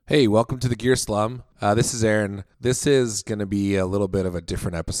Hey, welcome to the Gear Slum. This is Aaron. This is going to be a little bit of a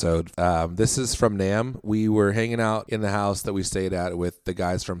different episode. This is from NAMM. We were hanging out in the house that we stayed at with the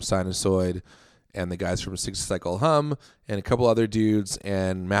guys from Sinusoid and the guys from 60 Cycle Hum and a couple other dudes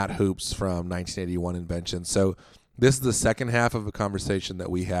and Matt Hoops from 1981 Invention. So this is the second half of a conversation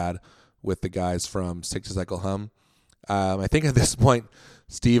that we had with the guys from 60 Cycle Hum. I think at this point,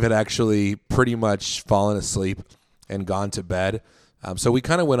 Steve had actually pretty much fallen asleep and gone to bed. So we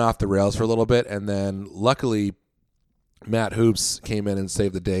kind of went off the rails for a little bit, and then luckily Matt Hoops came in and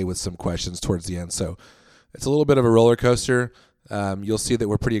saved the day with some questions towards the end. So it's a little bit of a roller coaster. You'll see that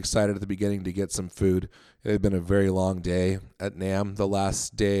we're pretty excited at the beginning to get some food. It had been a very long day at NAMM, the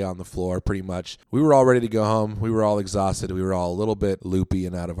last day on the floor pretty much. We were all ready to go home. We were all exhausted. We were all a little bit loopy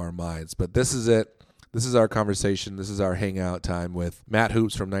and out of our minds. But this is it. This is our conversation. This is our hangout time with Matt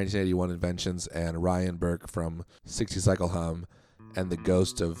Hoops from 1981 Inventions and Ryan Burke from 60 Cycle Hum, and the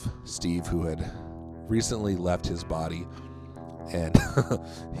ghost of Steve, who had recently left his body and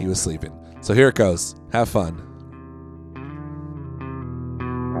he was sleeping. So here it goes. Have fun.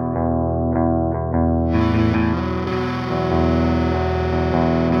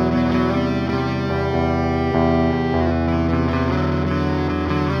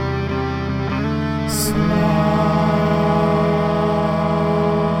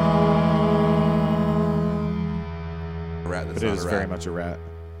 But it is very much a rat.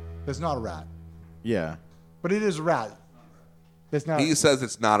 It's not a rat. Yeah. But it is a rat. It's not. He says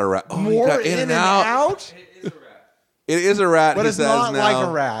it's not a rat. Oh, More got in and out? It is a rat. But he it's says not now. like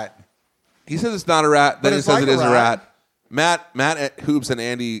a rat. He says it's not a rat. Then But he it's says like it a is a rat. rat. Matt Hoops and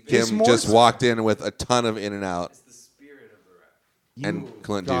Andy It's Kim more just so- walked in with a ton of in and out. It's the spirit of the rat. And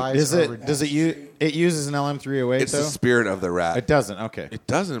Clint, dude. guys are It uses an LM308 It's though? the spirit of the rat. It doesn't. Okay. It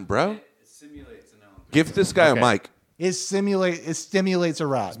doesn't, bro. It simulates an element. Give this guy Okay. a mic. It stimulates a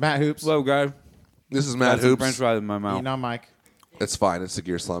rat. Matt Hoops. Hello, guy. This is Matt Got some Hoops. French fries in my mouth. Eating on mic. It's fine. It's the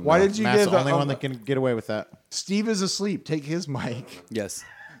Gear Slum. Why now. did you Matt's give the only one that can get away with that. Steve is asleep. Take his mic. Yes.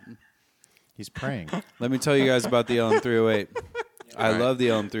 He's praying. Let me tell you guys about the LM308. I All right. love the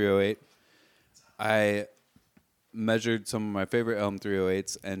LM308. I measured some of my favorite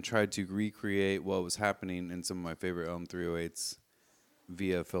LM308s and tried to recreate what was happening in some of my favorite LM308s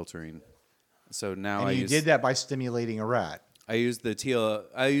via filtering. So now And you did that by stimulating a rat. I use the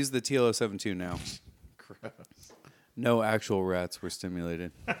TL072 now. Gross. No actual rats were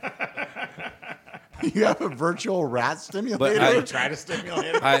stimulated. You have a virtual rat stimulator? But I- Try to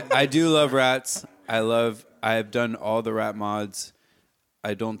stimulate it. I do love rats. I've done all the rat mods.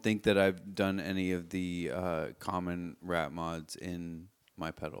 I don't think that I've done any of the common rat mods in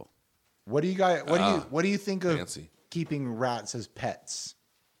my pedal. What do you guys? What do you think of fancy. keeping rats as pets?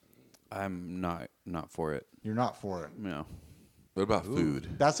 I'm not for it. You're not for it. No. What about food?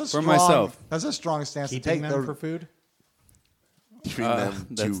 That's a strong, myself. That's a strong stance to Keeping take. them for food? Feeding them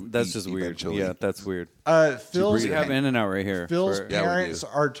to That's eat just weird. eventually. Yeah, that's weird. Phil's We have In-N-Out right here. Phil's for- Yeah, we parents do.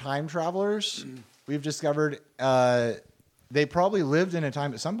 are time travelers. We've discovered they probably lived in a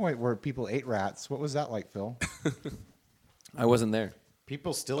time at some point where people ate rats. What was that like, Phil? I wasn't there.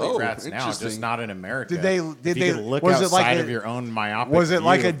 People still Oh, eat rats now, interesting. just not in America. Did they- If did you they- could look was it outside like of a- your own myopic Was it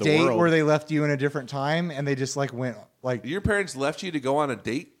like view a of the date world. where they left you in a different time and they just like went like Your parents left you to go on a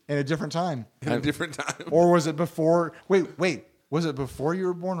date in a different time? at a different time. Or was it before? Wait. Was it before you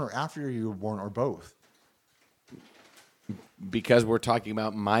were born or after you were born or both? Because we're talking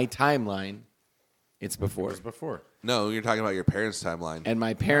about my timeline, it's before. It was before? No, you're talking about your parents' timeline. And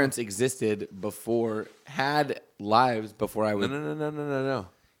my parents existed before, had lives before I No, was. no.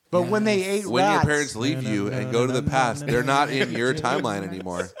 But when they ate When rats, your parents leave you and go to the past, they're not in your timeline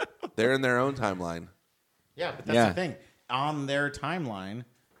anymore. They're in their own timeline. Yeah, but that's Yeah. the thing. On their timeline,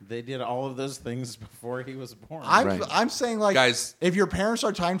 they did all of those things before he was born. I'm saying like Guys. if your parents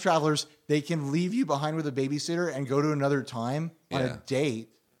are time travelers, they can leave you behind with a babysitter and go to another time on Yeah. a date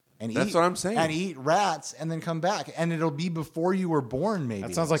and That's eat what I'm saying. and eat rats and then come back and it'll be before you were born maybe.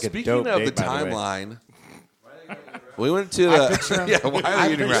 That sounds like a Speaking dope of date, the by the way. timeline, we went to I the. picture him, Yeah, why are I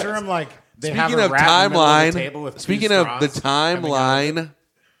you eating picture rats? him like they have Speaking a of rat in the middle of the table timeline, with two speaking of the straws coming out of it, timeline,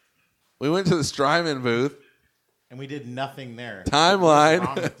 we went to the Strymon booth. and we did nothing there. Timeline. What's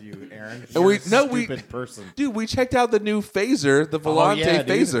wrong with you, Aaron? And we You're a we stupid person. dude, we checked out the new phaser, the Volante yeah, dude.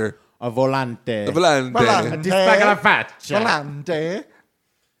 phaser. A volante. The Volante. Volante. faccia. Volante.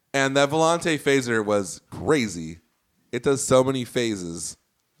 And that Volante phaser was crazy. It does so many phases.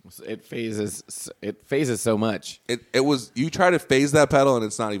 It phases. It phases so much. It was you try to phase that pedal and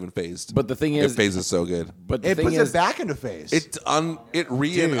it's not even phased. But the thing it is, phases so good. But the It thing puts is, it back into phase. It and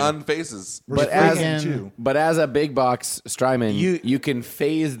unphases. We're but as freaking but as a big box Strymon, You- you can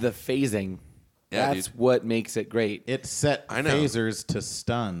phase the phasing. Yeah, That's dude. what makes it great. It set I know. phasers to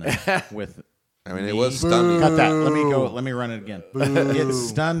stun with. I mean, it was stunning. Cut that. Let me go. Let me run it again. It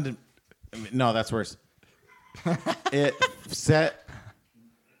stunned. No, that's worse. It set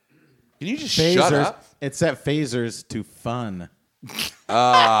Can you just phasers. shut up? It set phasers to fun.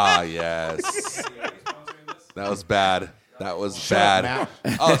 Ah, yes. That was bad. That was bad.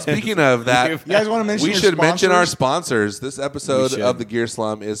 Matt. Oh, speaking of that, You guys want to mention we your should mention our sponsors? sponsors. This episode We should. of the Gear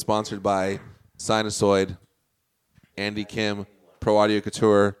Slum is sponsored by Sinusoid, Andy Kim, Pro Audio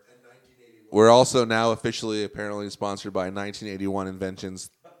Couture. We're also now officially, apparently, sponsored by 1981 Inventions.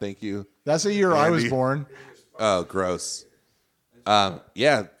 Thank you. That's the year I was Andy. born. Oh, gross.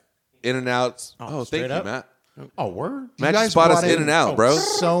 Yeah, In and Outs. Oh, thank straight you, up? Matt. Oh, word. Matt guys just bought us brought In in- and Out, bro.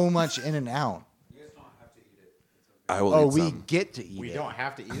 So much in and out. I will Oh, eat we some. get to eat We it. don't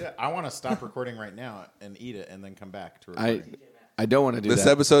have to eat it. I want to stop recording right now and eat it, and then come back to I recording. I don't want to do This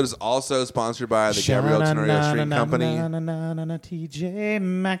that. episode is also sponsored by the Gabrielle Tenorio String Company. TJ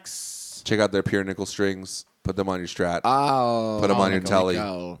Maxx. Check out their pure nickel strings. Put them on your Strat. Oh, Put them on your nickel, Telly.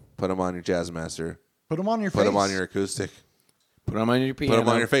 nickel. Put them on your Jazzmaster. Put them on your Put face. them on your acoustic. Put them on your piano. Put them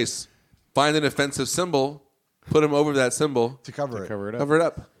on your face. Find an offensive symbol. Put them over that symbol. to cover it. Cover it up. Cover it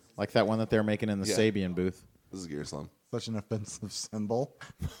up. Like that one that they're making in the Yeah. Sabian booth. This is Gear Slum. Such an offensive symbol.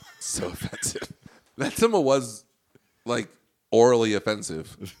 So offensive. That symbol was like orally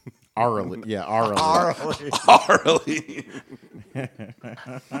offensive. Orally. Yeah, orally. Orally.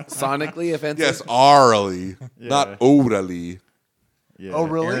 Sonically offensive. Yes, orally. Not orally. Yeah, Oh,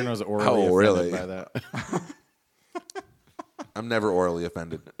 really? Aaron was orally Oh, offended really? by that. I'm never orally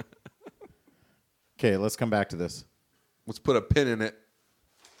offended. Okay, let's come back to this. Let's put a pin in it.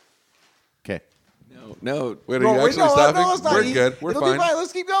 Okay. No. Wait, are No, you wait, actually no, stopping? no, it's not. We're good. We're It'll fine. be fine.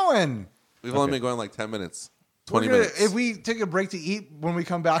 Let's keep going. We've only been going like 10 minutes. 20 We're gonna- minutes. If we take a break to eat, when we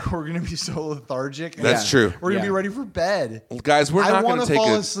come back, we're going to be so lethargic. and That's true. We're going to Yeah. be ready for bed. Well, guys, we're I not want going to to take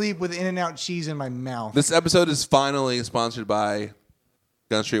fall a... asleep with In-N-Out cheese in my mouth. This episode is finally sponsored by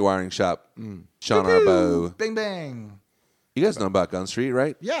Gun Street Wiring Shop. Sean Arbo. Bang, bang. You guys know about Gun Street,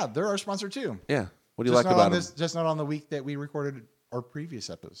 right? Yeah, they're our sponsor too. Yeah. What do you Just like not on about them? this, just not on the week that we recorded our previous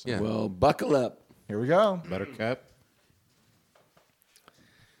episode. Yeah. Well, buckle up. Here we go. Buttercup.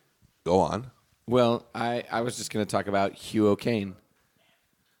 Go on. Well, I was just going to talk about Hugh O'Kane.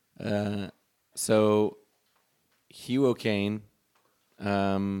 So, Hugh O'Kane,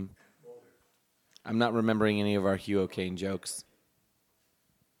 I'm not remembering any of our Hugh O'Kane jokes.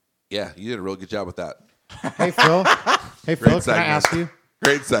 Yeah, you did a real good job with that. Hey, Phil. Hey, Phil, Great can I segment. ask you?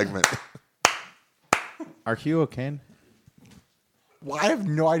 Great segment. Are Hugh O'Kane? Well, I have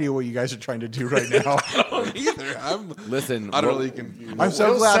no idea what you guys are trying to do right now. Either. I'm Listen, utterly confused. I'm so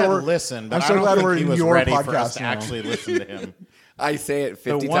Phil glad said we're listen, but I'm I so don't glad think we're he in was your ready for us podcast to now. actually listen to him. I say it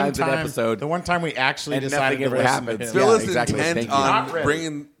 50 times an episode. The one time we actually And decided nothing to ever listen happens. to him. Phil Yeah, is exactly. intent Thank you. on Not ready.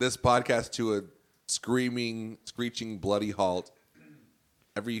 bringing this podcast to a screeching, bloody halt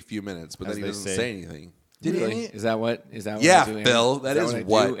every few minutes, but As then he they doesn't say. say anything. Really? Is that what? Is that what Yeah, I do, Aaron? Phil, that is what I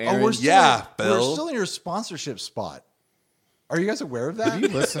what- do, Oh, Aaron? we're still, Yeah, we're Phil. still in your sponsorship spot. Are you guys aware of that? Have you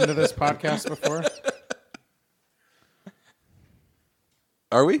listened to this podcast before?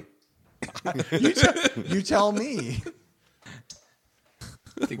 Are we? You tell me.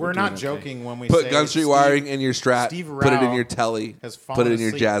 I think We're doing not okay. joking when we Put say Gun Street Steve Wiring in your Strat. Steve Put it in Rao your Telly. has Put fallen it in your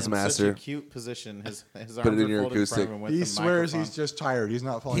asleep in such a Jazzmaster. cute position. His arms Put it in are your folded in front of acoustic. him with He the swears microphone. he's just tired. He's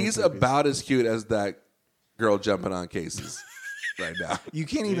not falling He's asleep. about as cute as that girl jumping on cases right now. You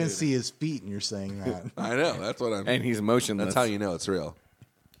can't even see his feet, and you're saying that. I know. That's what I'm. And he's motionless. That's how you know it's real.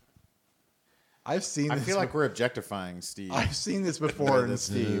 I've seen. I this feel like we're objectifying Steve. I've seen this before in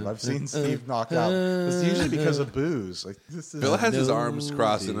Steve. I've seen Steve knocked out. It's usually because of booze. Like this is. Bill has his arms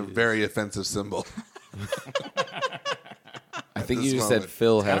crossed in a very offensive symbol. I think this you just moment. said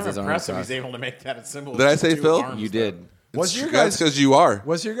Phil kind has of his arms impressive. crossed. He's able to make that a symbol. Did I say Two Phil? arms, You though. did. What's your That's guys? because you are.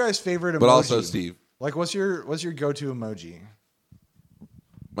 What's your guys' favorite emoji? But also Steve. Like, what's your go-to emoji?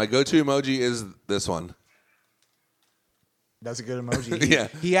 My go-to emoji is this one. That's a good emoji. Yeah.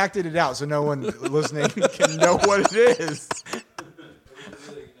 He acted it out, so no one listening can know what it is.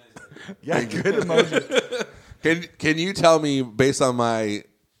 Yeah, good emoji. Can you tell me based on my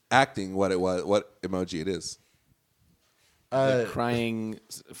acting what it was, what emoji it is? The crying,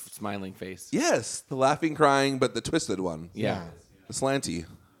 smiling face. Yes, the laughing, crying, but the twisted one. Yeah. The slanty.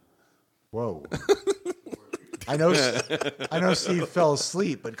 Whoa. I know Steve fell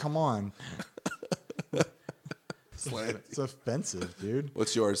asleep, but come on. It's offensive, dude.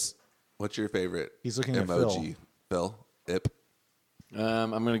 What's yours? What's your favorite? He's looking at emoji. Phil. Ip. I'm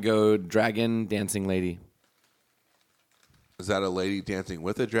gonna go dragon dancing lady. Is that a lady dancing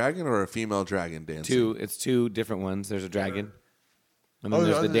with a dragon or a female dragon dancing? It's two different ones. There's a dragon, and then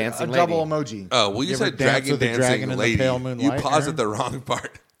there's the dancing a lady. double emoji. Oh, well, you You ever said dance dragon with the dancing dragon in the lady. pale moonlight, You paused Aaron? at the wrong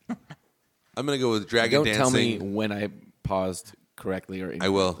part. I'm gonna go with dragon Don't dancing. tell me when I paused correctly or incorrectly. I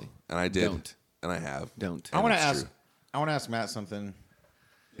will, and I did, Don't. and I have. Don't. I want to it's ask. true. I want to ask Matt something.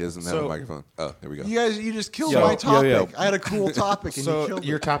 He doesn't have So- a microphone. Oh, here we go. You just killed Yo, my yo, topic. yo. I had a cool topic, and you So killed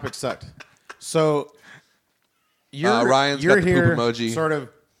your it. topic sucked. So you're Ryan's you're got the poop here, emoji. sort of.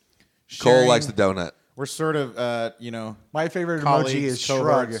 Cole sharing- likes the donut. We're sort of, My favorite emoji colleagues, is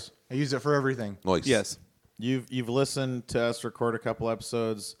shrug. cohorts. I use it for everything. Noise. Yes. You've listened to us record a couple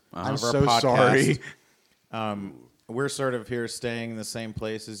episodes I'm of our so podcast. sorry. We're sort of here staying in the same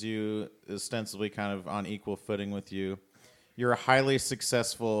place as you, ostensibly kind of on equal footing with you. You're a highly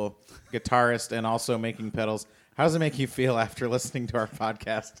successful guitarist and also making pedals. How does it make you feel after listening to our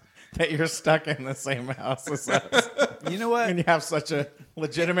podcast that you're stuck in the same house as us? You know what? And you have such a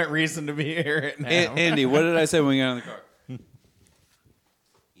legitimate reason to be here now. Andy, what did I say when we got in the car?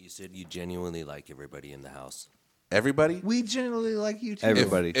 You said you genuinely like everybody in the house. Everybody? We genuinely like you too.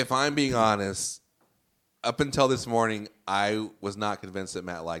 Everybody. If I'm being honest, up until this morning, I was not convinced that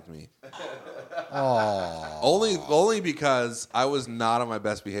Matt liked me. Only because I was not on my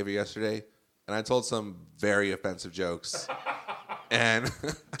best behavior yesterday, and I told some very offensive jokes. And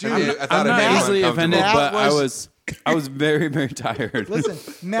Dude, I thought I'm it not made him easily offended, uncomfortable. Matt but I was very, very tired.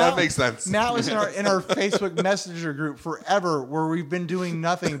 Listen, Matt, That makes sense. Matt was in our Facebook Messenger group forever, where we've been doing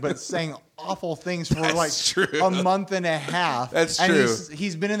nothing but saying awful things for true. a month and a half. That's and true.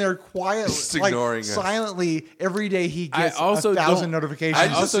 He's been in there quietly, Just ignoring us. silently every day. He gets I also 1,000 don't- notifications. I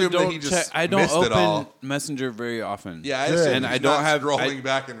just also assumed that don't he just check. I don't missed it all. open Messenger very often. Yeah, I Good. assumed And he's I don't not have- scrolling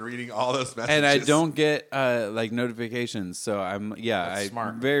back and reading all those messages. And I don't get like notifications, so I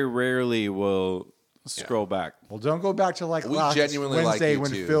smart. very rarely will scroll back. Well, don't go back to like We last genuinely like Wednesday you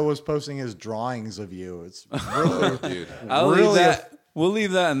when too. Phil was posting his drawings of you. It's really, Dude. I'll leave Really that. We'll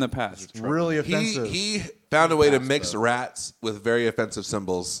leave that in the past. really offensive. He found a way to mix rats with very offensive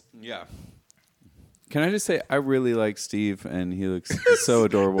symbols. Yeah. Can I just say I really like Steve, and he looks so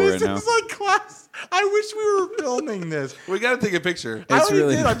adorable right This now. is like class. I wish we were filming this. We got to take a picture. I already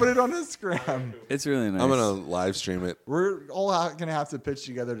really- did. I put it on Instagram. It's really nice. I'm going to live stream it. We're all going to have to pitch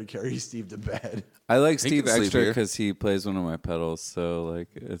together to carry Steve to bed. I like He Steve can sleep extra here. because he plays one of my pedals. So like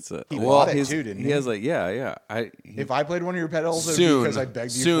it's a He bought it he's- too, didn't he? he? Has like yeah. If I played one of your pedals, it would be Soon, because I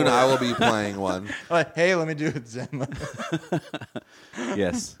begged you soon for I it. will be playing one. Like, hey, let me do it, Zim.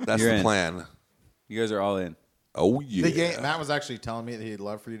 yes, That's you're the in. plan. You guys are all in. Oh, yeah. The game, Matt was actually telling me that he'd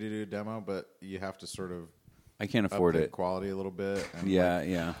love for you to do a demo, but you have to sort of I can't up afford the it. quality a little bit. And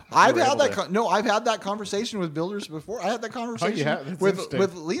Yeah. I've were had able that. to- No, I've had that conversation with builders before. I had that conversation have? That's with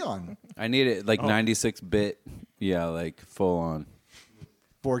interesting. Leon. I need it Oh. like 96-bit. Yeah, like full on.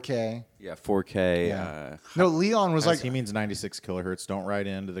 4K. Yeah, 4K. Yeah. No, Leon was Like, like, he means 96 kilohertz. Don't write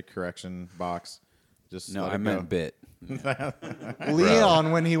into the correction box. Just No, let I it meant go. bit.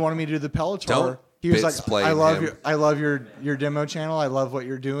 Peloton when he wanted me to do the Peloton. Don't He was bit like, splain him. I love your demo channel. I love what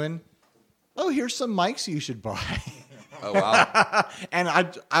you're doing. Oh, here's some mics you should buy. Oh, wow. And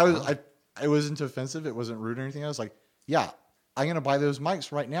I wasn't offensive. It wasn't rude or anything. I was like, yeah, I'm gonna buy those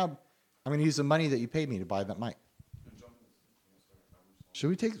mics right now. I'm gonna use the money that you paid me to buy that mic. Should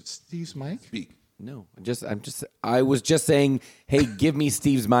we take Steve's mic? Speak. No, I was just saying, hey, give me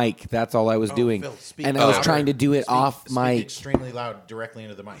Steve's mic. That's all I was doing. Phil, speak And I was louder. trying to do it off Speak mic. extremely loud directly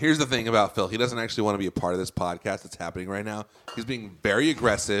into the mic. Here's the thing about Phil. He doesn't actually want to be a part of this podcast that's happening right now. He's being very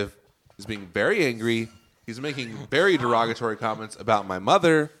aggressive. He's being very angry. He's making very derogatory comments about my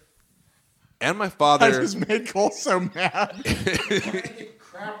mother and my I father. just made Cole so mad.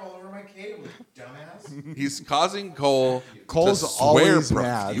 Crap all over my cable, dumbass. He's causing Cole Cole's to swear always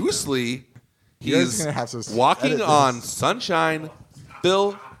mad. profusely. You guys He's are gonna have to edit walking this. on sunshine.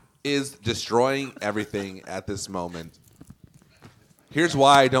 Phil is destroying everything at this moment. Here's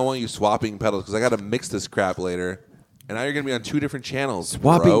why I don't want you swapping pedals, because I got to mix this crap later. And now you're going to be on two different channels.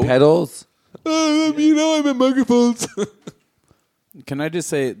 Swapping bro. pedals. You know I'm in microphones. Can I just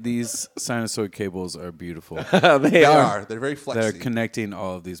say these sinusoid cables are beautiful. They are. They're very They're flexy. connecting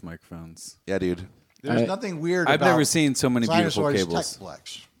all of these microphones Yeah, dude. There's I- nothing weird I've about never seen so many beautiful Sinusoid's cables Tech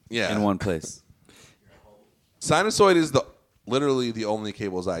Flex. Yeah. in one place. Sinusoid is literally the only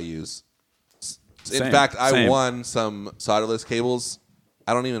cables I use. In Same, fact, I same. won some solderless cables.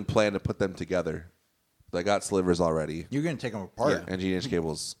 I don't even plan to put them together. I got slivers already You're gonna take them apart. and G-inch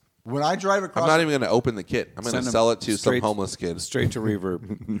cables. When I drive across, I'm not even going to open the kit. I'm going to Send 'em sell it to some straight- homeless kid. Straight to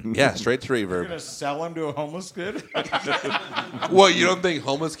reverb. Yeah, straight to You're reverb. gonna sell him to a homeless kid? What, you don't think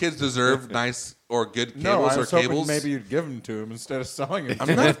homeless kids deserve nice or good cables No, I or was hoping cables? maybe you'd give them to him instead of selling them.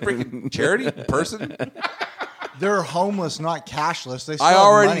 I'm not a freaking charity person. they're homeless, not cashless. They still I have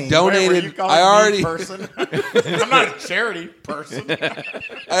already money. don't- Wait, were donated- you calling I me already- person. I'm not a charity person.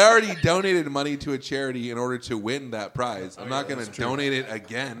 I already donated money to a charity in order to win that prize. I'm not going to donate it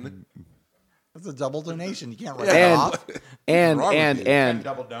again. That's a double donation. You can't write Yeah. it off. wrong with you?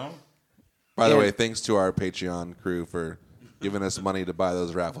 Double down. By the And- way, thanks to our Patreon crew for giving us money to buy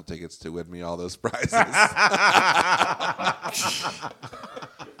those raffle tickets to win me all those prizes.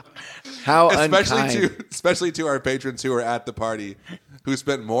 How especially unkind. especially to our patrons who were at the party, who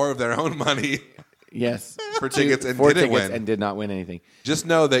spent more of their own money Yes. for tickets and For didn't tickets win. and did not win anything. Just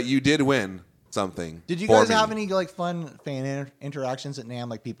know that you did win something. Did you for guys me. have any like fun fan interactions at NAMM,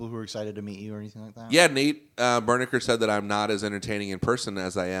 like people who were excited to meet you or anything like that? Yeah, Nate Bernicker said that I'm not as entertaining in person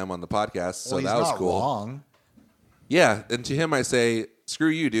as I am on the podcast, so well, he's that was not cool. wrong. Yeah, and to him I say, screw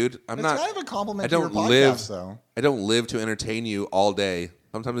you, dude. I'm It's not. kind of a compliment I to your don't podcast, live. though. I don't live to entertain you all day.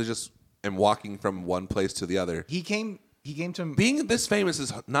 Sometimes I just am walking from one place to the other. He came to Being this famous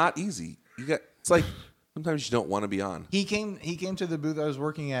is not easy. It's like sometimes you don't want to be on. he came to the booth I was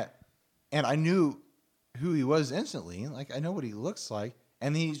working at, and I knew who he was instantly. Like I know what he looks like,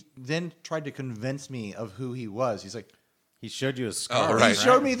 and he then tried to convince me of who he was. He's like, He showed you his scars. Oh, right. he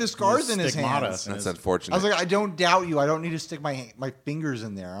showed me the scars in his stigmata. hands. That's I unfortunate. was like, I don't doubt you. I don't need to stick my fingers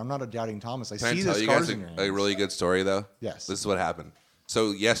in there. I'm not a doubting Thomas. I Can I see the tell you guys scars in your hands. a really good story though? Yes. This is what happened.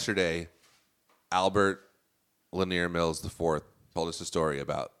 So yesterday, Albert Lanier Mills IV told us a story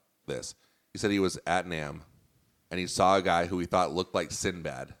about this. He said he was at NAMM and he saw a guy who he thought looked like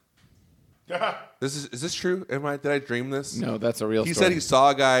Sinbad. Is this true? Did I dream this? No, that's a real He story. said he saw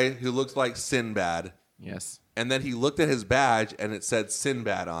a guy who looked like Sinbad, Yes. and then he looked at his badge and it said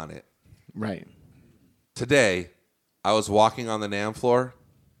Sinbad on it. Right. Today, I was walking on the NAMM floor,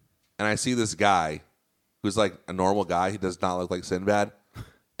 and I see this guy who's like a normal guy. He does not look like Sinbad.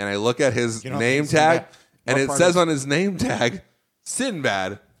 And I look at his You don't name think tag, Sinbad- and what it part says is- on his name tag,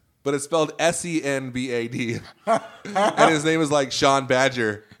 Sinbad, but it's spelled Senbad. And his name is like Sean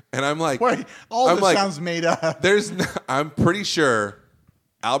Badger. And I'm like, Wait, all I'm this like, sounds made up. I'm pretty sure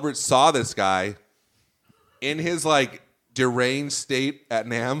Albert saw this guy in his like deranged state at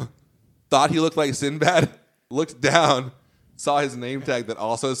NAMM, thought he looked like Sinbad, looked down, saw his name tag that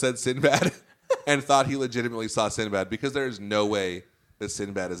also said Sinbad, and thought he legitimately saw Sinbad because there is no way that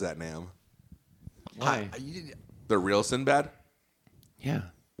Sinbad is at NAMM. Why? The real Sinbad? Yeah.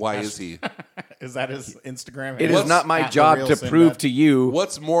 Why is he? Is that his Instagram? It handle? is not my At the job real to Sinbad? prove to you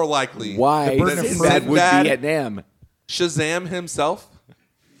What's more likely? why burden of Sinbad would Sinbad- be at NAMM. Shazam himself?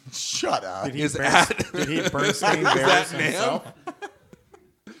 Shut up. Did he, Is did he Bernstein Is Bears that himself?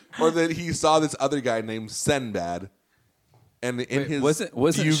 Or that he saw this other guy named Sinbad, and in his wasn't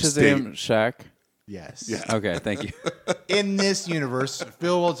fugue Shazam state- Shaq? Yes. Okay, thank you. In this universe,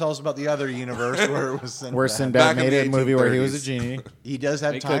 Phil will tell us about the other universe where it was Sinbad. Where Back Sinbad in made the a movie where he was a 1830s. genie. He does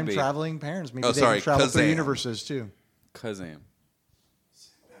have It could time be. traveling parents. Maybe Oh, they sorry, can travel through Kazam. universes too. Kazam.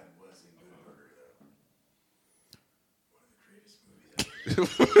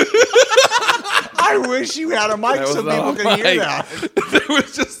 I wish you had a mic so people could hear that. It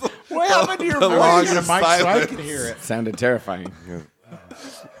was just What happened to your the voice? longest Mic so I silence. can hear it. Sounded terrifying. I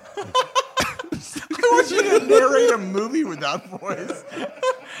want you to narrate a movie with that voice.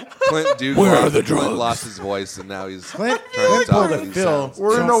 Clint Duke. Clint lost his voice, and now he's Clint trying to talk. pulled a and he Phil. sounds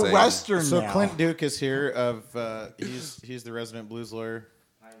We're in insane. a western So now. Clint Duke is here. He's the resident blues lawyer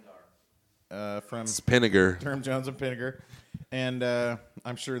from It's Pinniger. Term Jones and Pinniger, and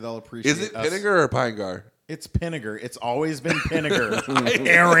I'm sure they'll appreciate. Is it us. Pinniger or Pinegar? It's Pinniger. It's always been Pinniger.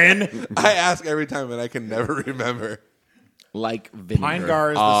 Aaron. I ask every time, and I can never remember. Like vinegar. Pine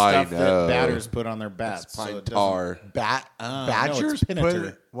gar is the I stuff know. that batters put on their bats. It's so pine it doesn't- tar. Badgers it's Pinatar.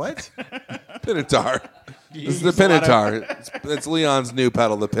 put what? Pinatar. This is the use a lot of- Pinatar. It's Leon's new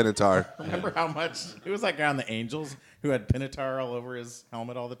pedal, the Pinatar. Remember how much it was that guy on the Angels who had Pinatar all over his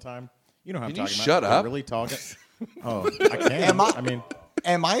helmet all the time? You know how I'm Can you talking shut about. up? Really talking? Oh, I can't. I mean,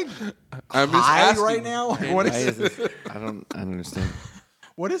 Am I I'm just high asking. right now? What Why is, is this? I don't understand.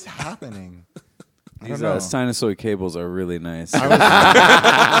 what is happening? These know. sinusoid cables are really nice.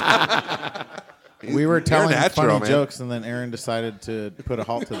 we were telling natural, funny man. jokes, and then Aaron decided to put a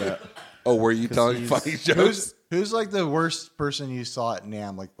halt to that. Oh, were you telling he's- funny jokes? Who's like the worst person you saw at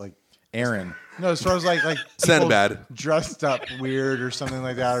NAMM? Like Aaron. No, as far as like people Sinbad. dressed up weird or something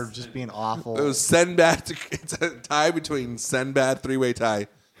like that, or just being awful. It was Sinbad. It's a tie between Sinbad, three-way tie.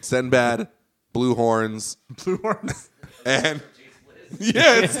 Sinbad, Blue Horns, Blue Horns. and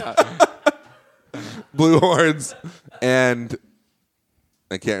Blue Horns, and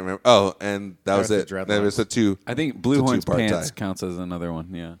I can't remember. Oh, and that was it. Dreadlocks. There was a two. I think Blue Horns two-part pants tie. counts as another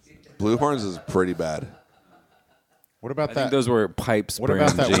one. Yeah. Blue Horns is pretty bad. What about I that? think those were Pipes What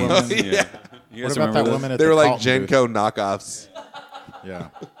brand about that jeans. woman? Yeah. You What guys about remember that those? woman at They the were like Carlton booth? Genco knockoffs. Yeah.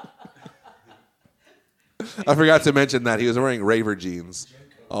 I forgot to mention that he was wearing Raver jeans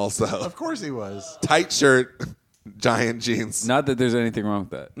also. Of course he was. Tight shirt, giant jeans. Not that there's anything wrong with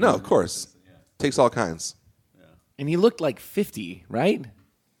that. No, of course. Takes all kinds. And he looked like 50, right?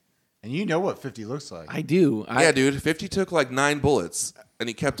 And you know what 50 looks like. I do. Yeah, dude. 50 took like 9 bullets, and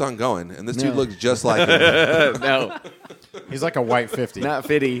he kept on going. And this No. dude looks just like him. No, He's like a white 50. not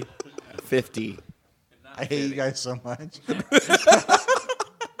 50. 50. I hate you guys so much. If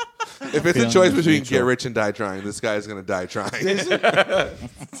it's a Feeling choice between neutral. get rich and die trying, this guy's going to die trying.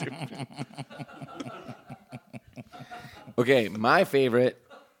 Okay, my favorite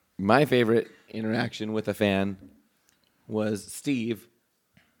interaction with a fan was Steve.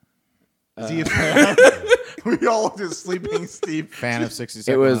 Steve, we all looked at Sleeping Steve. Fan of 60 It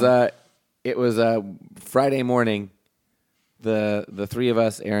Second was it was Friday morning. The three of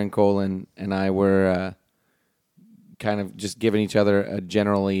us, Aaron Colin and I, were kind of just giving each other a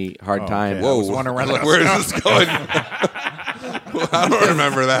generally hard time. okay. I was wondering where that was Where is this going? I don't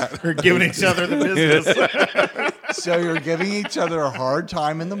remember that. We're giving each other the business. So you're giving each other a hard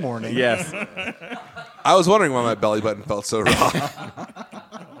time in the morning. Yes. I was wondering why my belly button felt so raw.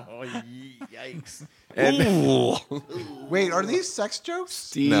 Oh, yikes. Wait, are these sex jokes?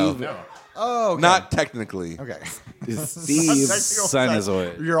 Steve. No. Oh, okay. Not technically. Okay. Steve's Son is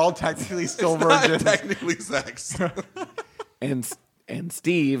what. You're all technically still Not virgins. technically sex. and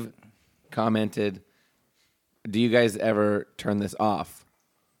Steve commented, "Do you guys ever turn this off?"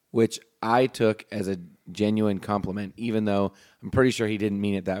 Which I took as a genuine compliment, even though I'm pretty sure he didn't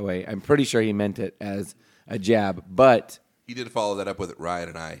mean it that way. I'm pretty sure he meant it as a jab, but He did follow that up with Ryan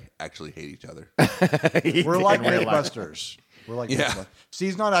and I actually hate each other. We're like Mythbusters. We're like Yeah. Mythbusters.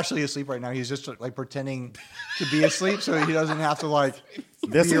 Steve's not actually asleep right now. He's just like pretending to be asleep so he doesn't have to like.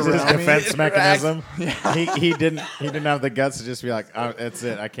 This be is his around me. defense mechanism. He didn't have the guts to just be like, oh, that's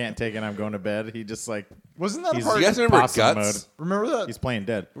it. I can't take it. I'm going to bed. He just like Wasn't that a He's- part? You guys remember Possum Guts? Remember that? he's playing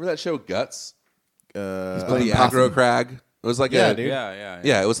dead. Remember that show Guts? playing The possum. Aggro Crag. It was like Yeah, a dude.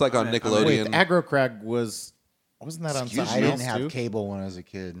 Yeah, it was like on Wait, Nickelodeon. Aggro Crag wasn't that on Excuse something I else didn't have too? cable when I was a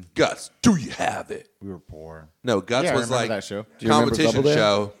kid. Guts, do you have it? We were poor. No, Guts Yeah, I was remember like that show. Do you remember competition Double Dare?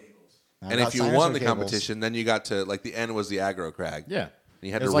 show. I And got if you dinosaur won the cables. competition, then you got to like the end was the Aggro Crag. Yeah. And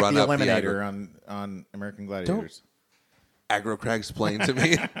you had It was to like run the up the Eliminator on American Gladiators. Aggro Crag explained to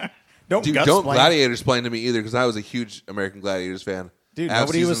me. Don't Dude, Guts don't play- Gladiators explain to me either because I was a huge American Gladiators fan. Dude, I have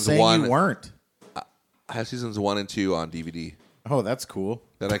nobody was seasons saying one, you weren't. I have seasons 1 and 2 on DVD Oh, that's cool.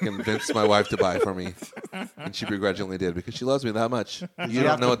 that I convinced my wife to buy for me, and she begrudgingly did because she loves me that much. You have don't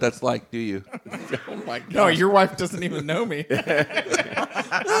know to- what that's like, do you? No, your wife doesn't even know me.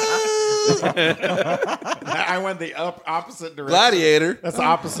 I went the opposite direction. Gladiator. That's the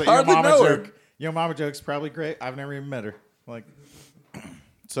opposite. Your Hardly mama know her. joke. Your mama joke's probably great. I've never even met her. Like,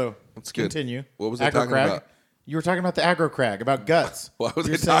 so That's good. continue. What was I Aggro talking Crag? about? You were talking about the aggro crag, about guts. Why was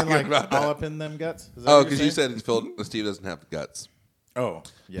You're I saying, talking like, about that? all up in them guts? Is that Oh, what because you're you saying? said Steve doesn't have the guts. Oh,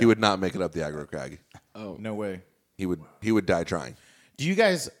 yeah. He would not make it up the Aggro Crag. Oh, no way. He would die trying. Have you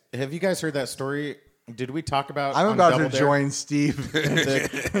guys heard that story? Did we talk about? I'm on about Double to Dare? join Steve.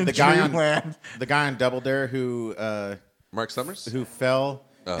 the guy on Dreamland. the guy on Double Dare who Mark Summers? fell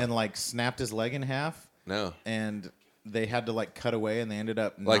Oh. and like snapped his leg in half. No. And they had to like cut away, and they ended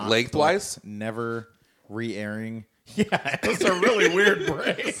up Like not, lengthwise? never re-airing. Yeah, it was a really weird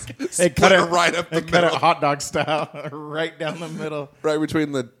break. They Split cut it it right up They the cut it middle. hot dog style, right down the middle. Right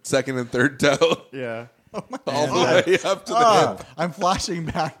between the second and third toe. Yeah. All the way up to the Oh, hip. I'm flashing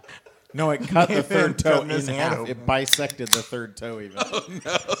back. No, it cut the third toe Cutting his in hand half. open. It bisected the third toe even. Oh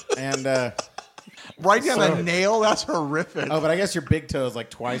no! And Right down a nail? That's horrific. but I guess your big toe is like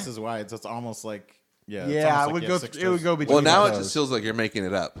twice as wide, so it's almost like it's yeah, almost it like would you go. have six It would toes. go between. Well, now my it toes. just feels like you're making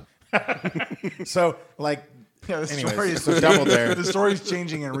it up. So like, Yeah, the anyways, story is so Double Dare. The story's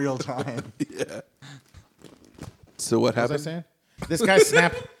changing in real time. So what What was I happened? saying? This guy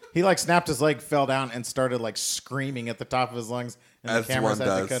snapped. He like snapped his leg, fell down, and started like screaming at the top of his lungs. And As the cameras one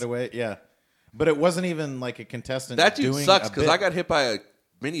had to does. cut away. Yeah, but it wasn't even like a contestant. That dude doing sucks a because bit. I got hit by a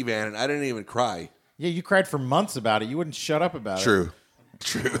minivan and I didn't even cry. Yeah, you cried for months about it. You wouldn't shut up about it. True.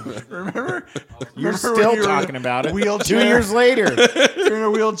 Remember You're when still you were talking about it. wheelchair? 2 years later. You're in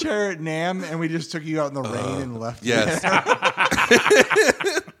a wheelchair at NAMM, and we just took you out in the rain and left. Yes.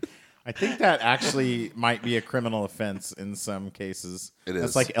 I think that actually might be a criminal offense in some cases. It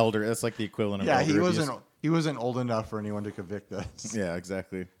That's is. like elder. That's like the equivalent of Yeah, elder he abuse. wasn't old enough for anyone to convict us. Yeah,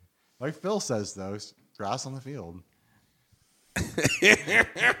 exactly. Like Phil says, though, it's grass on the field.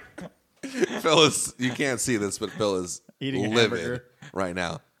 Phil is, you can't see this, but Phil is Eating a livid hamburger. right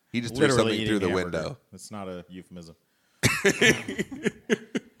now. He just threw Literally something through the eating a hamburger. window. It's not a euphemism.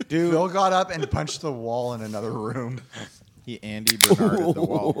 Phil got up and punched the wall in another room. He Andy Bernard at the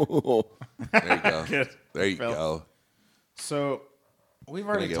wall. There you go. Good. There you Phil. go. So we've I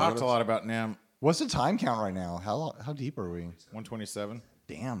already get one talked of a those? lot about NAMM. What's the time count right now? How deep are we? 127.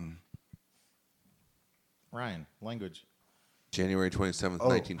 Damn. Ryan, language. January 27th, Oh.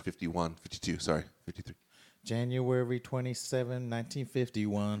 1951. 52, sorry. 53. January 27,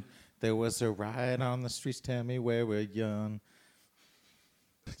 1951. There was a riot on the streets. Tell me where we're young.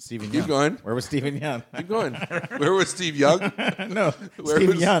 Stephen Keep Young. going. Where was Stephen Young? Keep going. Where was Steve Young? No, Where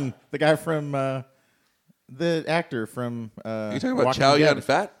Stephen was- Young, the guy from the actor from. You talking about Walking Chow Dead. Yun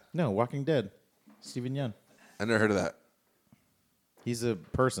Fat? No, Walking Dead. Stephen Young. I never heard of that. He's a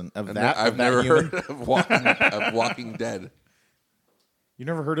person of I've that. I've of that never human. heard of Walking Dead. You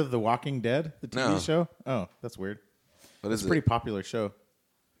never heard of The Walking Dead, the TV No. show? Oh, that's weird. What It's is a pretty it? popular show.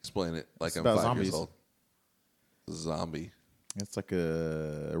 Explain it like It's I'm about 5 zombies. years old. Zombie. It's like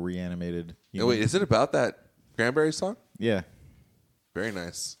a reanimated. No, Human. wait, is it about that Cranberry song? Yeah. Very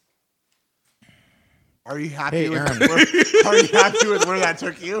nice. Are you happy? Hey, with Aaron. Are you happy with where that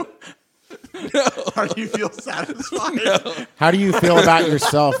took you? No. Are you feel satisfied? How do you feel about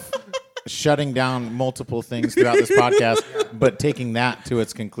yourself shutting down multiple things throughout this podcast, but taking that to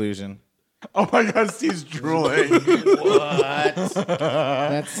its conclusion? Oh my God, Steve's drooling.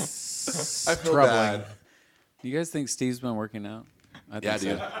 That's I feel troubling. bad. You guys think Steve's been working out? I think Yeah, so.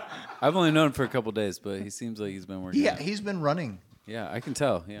 dude. I've only known him for a couple days, but he seems like he's been working Yeah, out. he's been running. Yeah, I can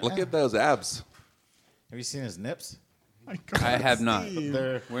tell. Yeah. Look at those abs. Have you seen his nips? I have not.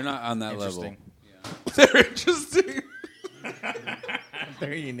 They're We're not on that level. interesting. They're interesting.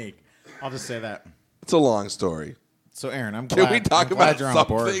 They're unique. I'll just say that. It's a long story. So, Aaron, I'm Can glad, we talk I'm glad about you're on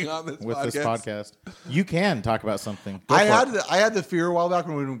board something on this with this podcast? podcast. You can talk about something. Go I for it. had the fear a while back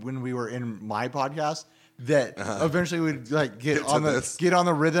when we were in my podcast that eventually we'd like get Get on to the this. get on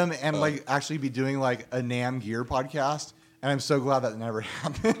the rhythm and like actually be doing like a NAMM gear podcast. And I'm so glad that never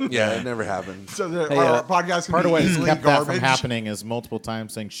happened. Yeah, it never happened. So that Hey, our podcast can Part be of what has easily kept garbage. that from happening is multiple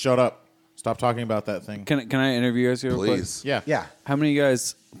times saying, "Shut up! Stop talking about that thing." Can I interview you guys real quick? Please. Yeah, Yeah. How many of you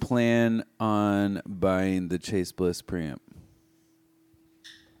guys plan on buying the Chase Bliss preamp?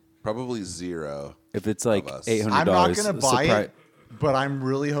 Probably 0. If it's like us. $800, I'm not going to buy it, but I'm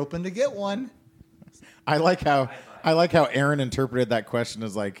really hoping to get one. I like how Aaron interpreted that question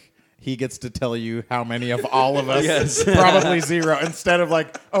as like he gets to tell you how many of all of us. Yes. Probably 0. Instead of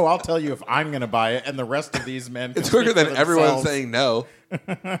like, oh, I'll tell you if I'm going to buy it, and the rest of these men. It's can quicker speak than for everyone themselves. saying no.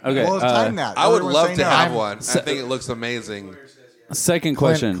 Okay. Well, it's time that. I would Everyone's love saying to no. have one. I think it looks amazing. Second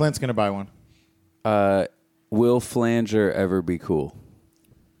question. Clint's going to buy one. Will flanger ever be cool?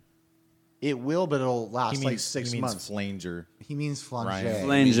 It will, but it'll last like 6 he means months. flanger. He means flange. Ryan.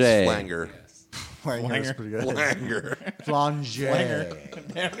 Flange. Flanger. Flanger is pretty good. Flanger. Flange.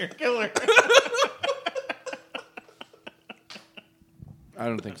 Killer. I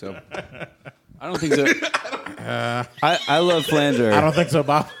don't think so. I don't think so. I love flanger. I don't think so,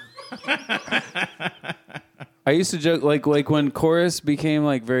 Bob. I used to joke like when chorus became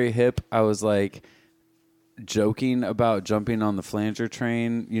like very hip. I was like joking about jumping on the flanger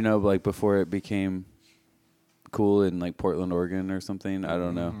train. You know, like before it became cool in like Portland, Oregon, or something. I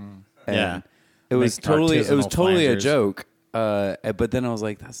don't know. And Yeah. it was Make totally artisanal a flangers. joke. But then I was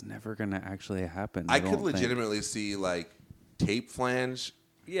like, that's never gonna actually happen. I don't could think. legitimately see like tape flange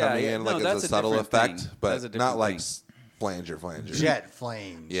Yeah, coming yeah. in No, like that's as a a subtle different effect, thing. but That's a not different like thing. flanger. Jet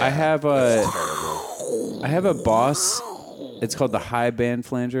flames. Yeah, I have that's a terrible. I have a Boss. It's called the High Band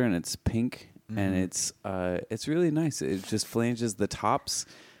Flanger, and it's pink, and it's really nice. It just flanges the tops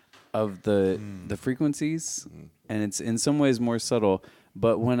of the frequencies, and it's in some ways more subtle.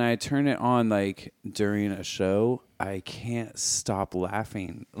 But when I turn it on, like during a show, I can't stop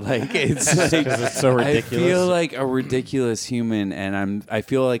laughing. Like it's like it's so I ridiculous. feel like a ridiculous human, and I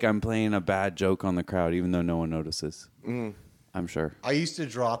feel like I'm playing a bad joke on the crowd, even though no one notices. I'm sure. I used to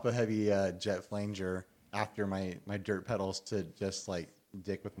drop a heavy jet flanger after my dirt pedals to just like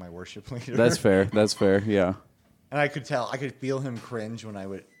dick with my worship leader. That's fair. That's fair. Yeah. And I could feel him cringe when I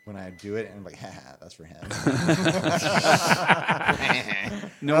would when I do it, and I'm like, haha, that's for him.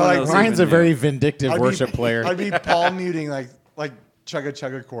 No Well, one like, else Ryan's even a very knew. vindictive worship player. I'd be palm muting like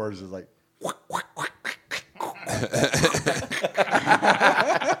chugga chords is like.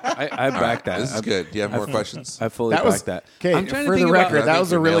 I back that. This is good. Do you have more questions? I fully That back was that. okay. I'm trying to For think the about- record, I that think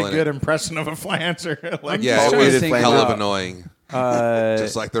was a you're really nailing good it. impression of a flancer. Like, Yeah, it trying to was think hell of about- annoying,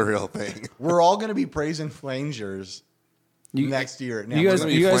 just like the real thing. We're all going to be praising flangers next year. you guys- It's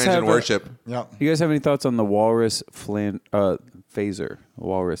gonna be you guys flange have and a- worship. Yep. You guys have any thoughts on the walrus phaser?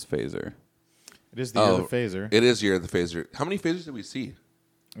 Walrus phaser. it is the year of the phaser. It is year of the phaser. How many phasers did we see?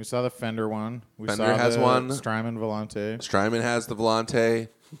 We saw the Fender one. We Fender saw has the one. Strymon Volante. Strymon has the Volante.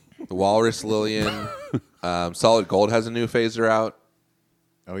 The Walrus Lillian. Solid Gold has a new phaser out.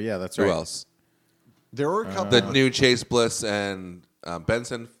 Oh yeah, that's Who right. else? There were a couple. The new Chase Bliss and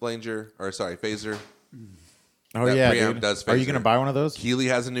Benson flanger, or sorry, phaser. Oh That yeah, preamp dude. does Are you phaser. gonna buy one of those? Keeley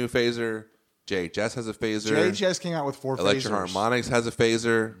has a new phaser. JHS has a phaser. JHS came out with 4 Electro phasers. Harmonics has a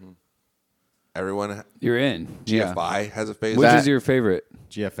phaser. Everyone, You're in. GFI has a phaser. Which is your favorite?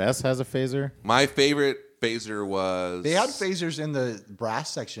 GFS has a phaser. My favorite phaser was. They had phasers in the brass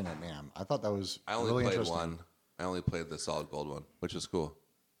section at NAMM. I thought that was I only really played interesting. one. I only played the Solid Gold one, which was cool.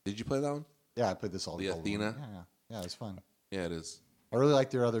 Did you play that one? Yeah, I played this all The gold one. Athena? Yeah, it was fun. Yeah, it is. I really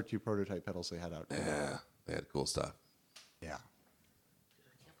liked their other 2 prototype pedals they had out. Yeah, they had cool stuff. Yeah.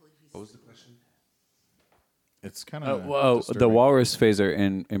 What was the question? It's kind of The walrus phaser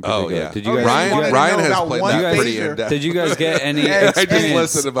in particular. Oh yeah. Did you Okay, guys? you wanted Ryan to know has about played one that pretty phaser. in depth. Did you guys get any I just experience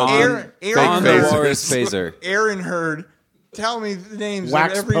listened about on, Aaron on the phasers. walrus phaser? Aaron Heard, tell me the names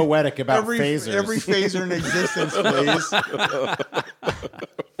Wax of every poetic about every, phasers. every phaser in existence, please.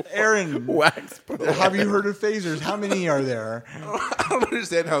 Aaron, have you heard of phasers? How many are there? I don't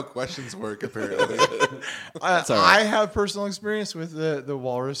understand how questions work. Apparently, I have personal experience with the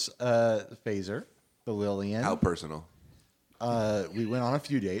Walrus phaser, the Lillian. how personal? We went on a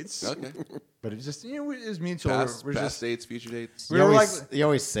few dates, Okay. but it just it was mutual. Past, We're past just dates, future dates. we were like. you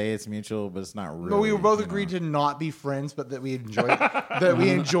always say it's mutual, but it's not really. But we were both you know. agreed to not be friends, but that we enjoyed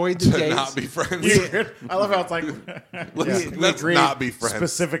the To dates. not be friends. I love how it's like Let's not be friends.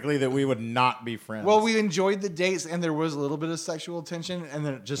 specifically that we would not be friends. Well, we enjoyed the dates, and there was a little bit of sexual tension, and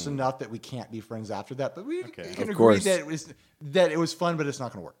then just enough that we can't be friends after that. But we can agree course. that it was fun, but it's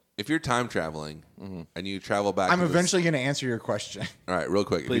not going to work. If you're time traveling and you travel back, I'm to eventually going to answer your question. All right, real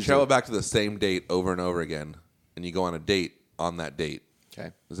quick. If you travel back to the same date over and over again, and you go on a date on that date,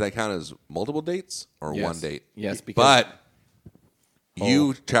 Okay. does that count as multiple dates or Yes. one date? Yes, because But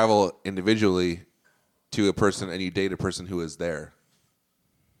you travel individually to a person and you date a person who is there.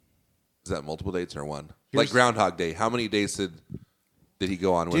 Is that multiple dates or one? Like Groundhog Day. How many dates did he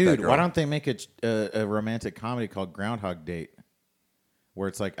go on with that dude, girl? why don't they make a romantic comedy called Groundhog Date, where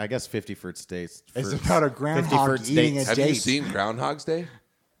it's like I guess 50 First Dates. It's about a 50 groundhog First eating Dates. a Have you date. seen Groundhog's Day?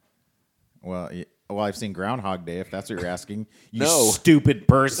 Well, I've seen Groundhog Day. If that's what you're asking, you No. stupid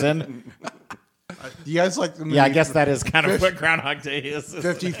person. Do you guys like the movie Yeah, I guess that is kind of what Groundhog Day is.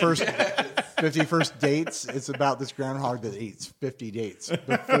 51st dates? It's about this groundhog that eats 50 dates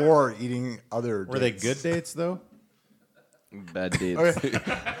before eating other Were they dates. good dates though? bad dates.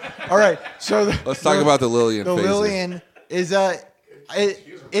 All right, so Let's talk about the Lillian The phaser. Lillian is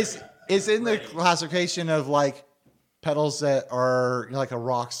it's in the classification of like pedals that are like a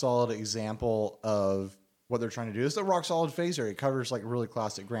rock solid example of what they're trying to do. It's a rock solid phaser. It covers like really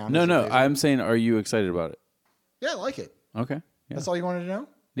classic ground. No, as a no. phaser. I'm saying, are you excited about it? Yeah, I like it. Okay. Yeah. That's all you wanted to know?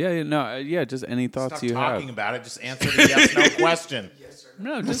 Yeah. No. Yeah. Just any thoughts Stop you talking have. about it. Just answer the yes/no question.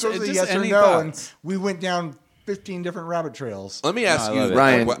 No. This Just, was a just yes or any no, thoughts. and we went down 15 different rabbit trails. Let me ask I you, love it.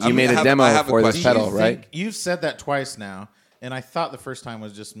 Ryan, what- you made a demo I have for this question. pedal, Do you right? think- You've said that twice now, and I thought the first time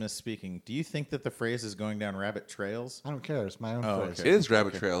was just misspeaking. Do you think that the phrase is going down rabbit trails? I don't care. It's my own phrase. It is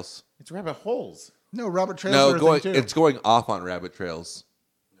rabbit trails. It's rabbit holes. No, rabbit trails No, are a going thing too. it's going off on rabbit trails.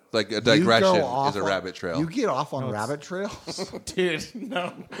 Like a You digression go off is a on- rabbit trail. You get off on rabbit trails? Dude,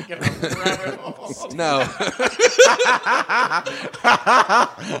 no. Get off the rabbit hole. No,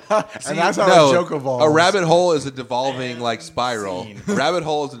 and that's how no. a joke evolves. A rabbit hole is a devolving like spiral. A rabbit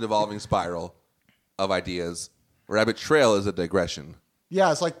hole is a devolving spiral of ideas. A rabbit trail is a digression.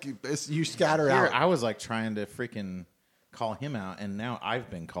 Yeah, it's like you scatter Here, out. I was like trying to freaking call him out, and now I've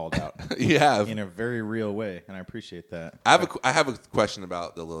been called out You have. in a very real way, and I appreciate that. I have a question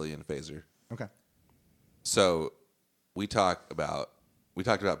about the Lillian phaser. Okay. So we talked about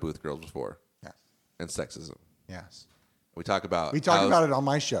booth girls before Yes. and sexism. Yes. We talk about We talked how- about it on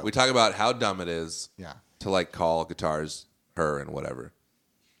my show. We talk about how dumb it is Yeah. to like call guitars her and whatever.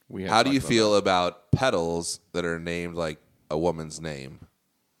 We have How do talked you about feel about pedals that are named like a woman's name?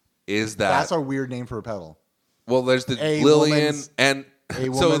 is that That's a weird name for a pedal. well? There's the A Lillian woman's- and a so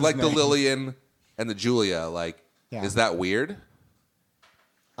woman's like the name. Lillian and the Julia. Like, Yeah. is that weird?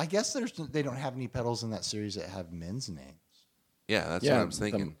 I guess they don't have any pedals in that series that have men's names. Yeah, that's Yeah, what I was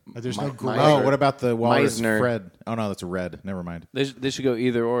thinking. There's no girl. Oh, what about the walrus Meisner. Fred? Oh no, that's red. Never mind. They should go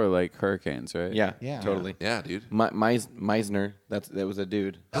either or, like hurricanes, right? Yeah, Yeah. totally. Yeah, dude. Meisner, that was a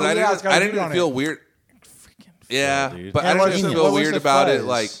dude. 'Cause Oh, I yeah, didn't, it's got a I dude didn't on feel it. weird. Yeah, dude. but And I what didn't was- feel what was weird the about it. fuzz?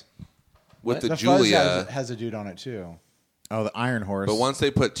 Like with the Fuzz Julia, has a dude on it too. Oh, the Iron Horse. but once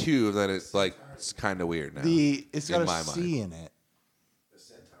they put two, then it's like it's kind of weird now. It's got in a my C mind. in it.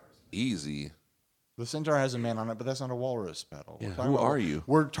 Easy. The Centaur has a man on it, but that's not a walrus pedal. Yeah, We're talking who about- are you?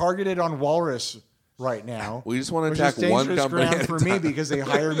 We're targeted on walrus right now. We just want to which attack is one dangerous company ground at a for me time. because they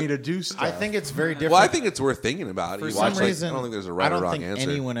hire me to do stuff. I think it's very different. Well, I think it's worth thinking about. for You some watch, like, reason I don't think there's a right I don't or wrong think answer.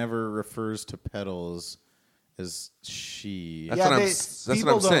 anyone ever refers to pedals as she. That's Yeah, what I'm. they- That's what people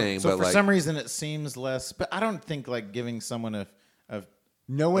I'm don't- saying. So but for like, some reason it seems less. But I don't think like giving someone a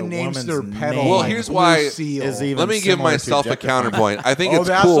no one a names their woman's pedal. name Well, like here's why- Lucille. is even. let me give similar to myself a objectifying. counterpoint. I think Oh, it's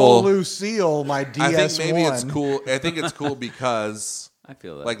that's cool. old Lucille, my DS1. I think maybe it's cool. I think it's cool because I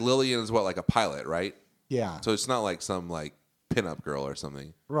feel that. like Lillian is what like a pilot, right? Yeah, So it's not like some like pinup girl or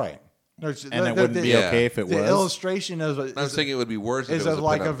something. right. No, it's- And it wouldn't be Yeah. okay if it the was. illustration of I was thinking it would be worse if is it was of a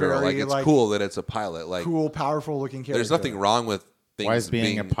like pinup a girl. Like very, it's like, cool that it's a pilot. Like cool, powerful looking character. there's nothing wrong with things Why is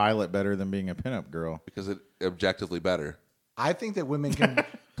being a being pilot better than being a pinup girl? because it objectively better. I think that women can.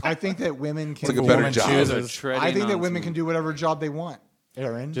 I think that women can. It's like a better woman job. chooses- I think that women can do whatever job they want.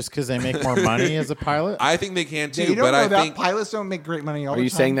 Aaron, Just because they make more money as a pilot? I think they can too, you don't but know I that think pilots don't make great money all Are the you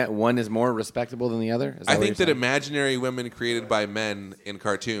time. saying that one is more respectable than the other? Is I what think you're that saying? imaginary women created by men in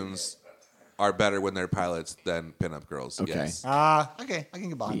cartoons are better when they're pilots than pinup girls. Okay. Yes. Okay, I can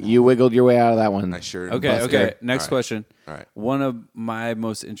get behind that. You wiggled your way out of that one. I sure. Okay, Buster. okay. Next All right. question. All right. One of my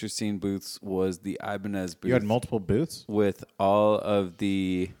most interesting booths was the Ibanez booth You had multiple booths? with all of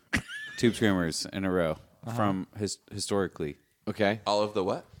the tube screamers in a row Uh-huh. from historically. Okay. All of the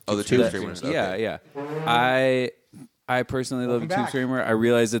what? Oh, the tube screamers. Okay. Yeah, yeah. I personally love a Welcome tube back. screamer. I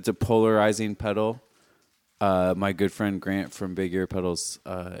realize it's a polarizing pedal. My good friend Grant from Big Ear Pedals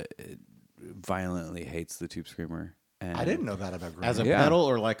violently hates the tube screamer. And I didn't know that about Grant. As a Yeah. pedal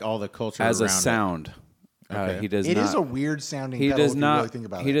or like all the culture as around a sound. Okay. He does It not. is a weird sounding he pedal does if not. you really think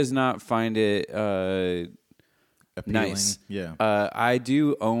about he it. does not find it it? Appealing. nice. Yeah. I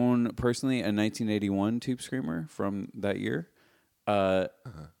do own personally a 1981 tube screamer from that year,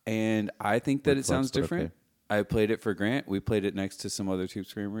 and I think that Weird it sounds flex, but different. okay. I played it for Grant. We played it next to some other tube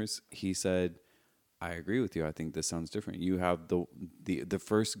screamers. He said, "I agree with you. I think this sounds different. You have the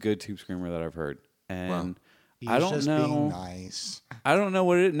first good tube screamer that I've heard." And He's I don't just know. being nice. I don't know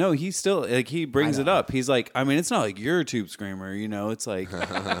what it. No, he still like he brings I it know. up. He's like, I mean, it's not like your tube screamer, you know. It's like,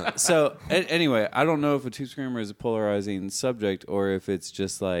 so anyway, I don't know if a tube screamer is a polarizing subject or if it's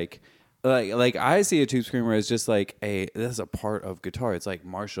just like I see a tube screamer as just like that's a part of guitar. It's like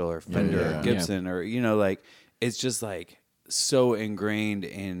Marshall or Fender yeah. or Gibson or like it's just like so ingrained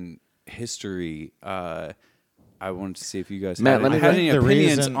in history. I wanted to see if you guys Matt, let me had run- any the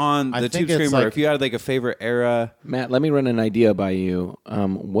opinions reason- on I the think tube it's screamer. like- If you had like a favorite era. Matt, let me run an idea by you.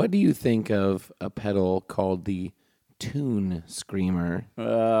 What do you think of a pedal called the Tune Screamer?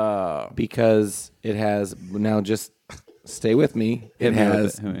 Because it has now just stay with me. It Hit me with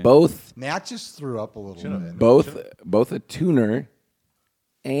has it, hit me. both Matt just threw up a little bit. both a tuner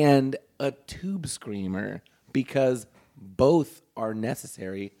and a tube screamer because both are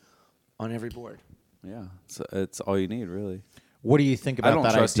necessary on every board. Yeah, it's all you need, really. What do you think I about don't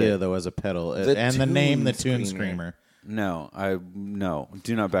that trust idea it. though as a pedal? The And the name the Tune Tune Screamer. Screamer. No,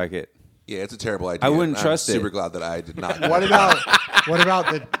 do not back it. Yeah, it's a terrible idea. I wouldn't I'm trust it. super glad that I did not. What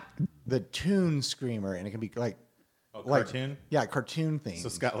about the Tune Screamer? And it can be like cartoon? Yeah, cartoon thing. So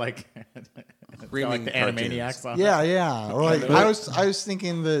it's got like Screaming the cartoons. Animaniacs on it. yeah. Or like I was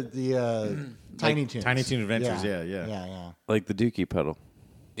thinking the Tiny Toons. Tiny Toon Adventures, yeah. yeah. Like the Dookie pedal.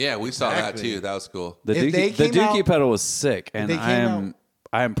 Yeah, we saw that Exactly. too. That was cool. The If they Dookie came out- pedal was sick, and they came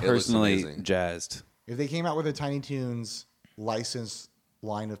I am looks personally amazing. jazzed. If they came out with a Tiny Toons licensed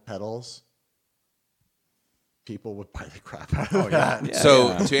line of pedals, people would buy the crap out of that. So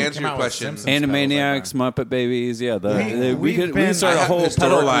to answer Came your out with question, Simpsons. Animaniacs, Muppet Babies, yeah. We we've could been- start I a have whole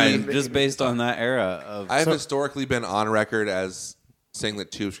pedal line historically- just based on that era of. I have historically been on record as saying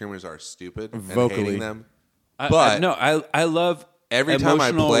that tube screamers are stupid and Vocally. hating them. I but love every time I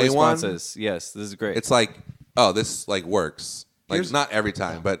emotional play one, responses. Yes, this is great. it's like, oh, this like works. Like Here's- not every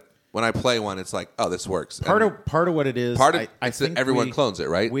time, but when I play one, it's like, oh, this works. Part And of what it is. part of I it's that think everyone clones it,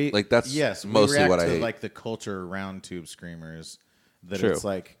 right? Like that's yes, mostly we react what I to, hate. like the culture around tube screamers. That True. it's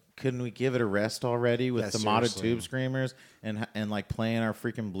like couldn't we give it a rest already with Yeah, the modded seriously. tube screamers and like playing our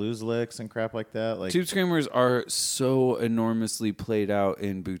freaking blues licks and crap like that? Like, Tube screamers are so enormously played out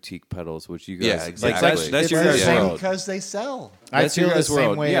in boutique pedals, which you guys Yeah, like. exactly. That's your It's the guys' same world. because they sell. I That's feel your the guys' same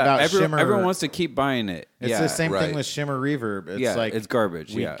world. way Yeah, about everyone, Shimmer. everyone wants to keep buying it. It's yeah. the same Right. thing with Shimmer Reverb. It's Yeah, like it's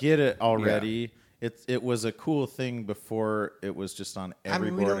garbage. We Yeah. get it already. It was a cool thing before it was just on I every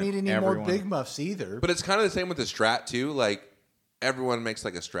mean, we board don't need and any more everyone- big muffs either. But it's kind of the same with the Strat too. Like everyone makes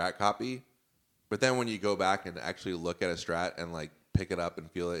like a Strat copy, but then when you go back and actually look at a Strat and like pick it up and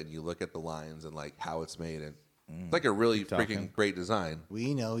feel it, and you look at the lines and like how it's made, and it's like a really freaking great design.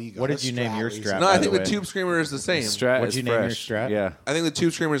 We know you got What a did you name your recently. Strat? No, by I the think the way. Tube Screamer is the same. Strat What'd is you name your fresh. Strat? Yeah. I think the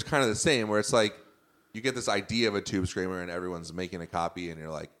Tube Screamer is kind of the same, where it's like you get this idea of a Tube Screamer and everyone's making a copy and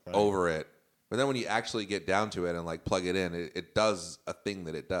you're like over it. But then when you actually get down to it and like plug it in, it does a thing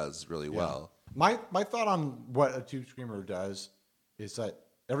that it does really well. My thought on what a tube screamer does is that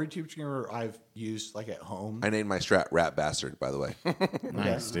every tube screamer I've used like at home, I named my Strat Rat Bastard, by the way.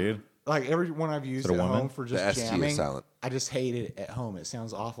 Nice, dude. like every one I've used Is it at a woman? home for The just ST is jamming, silent. I just hate it at home. It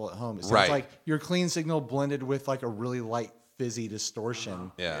sounds awful at home. It sounds Right. like your clean signal blended with like a really light fizzy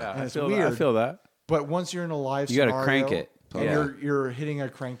distortion. Yeah. And I it's feel weird. I feel that. But once you're in a live You gotta scenario crank it. and Yeah. you're hitting a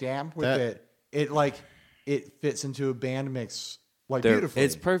cranked amp with That- it fits into a band mix like They're- beautifully.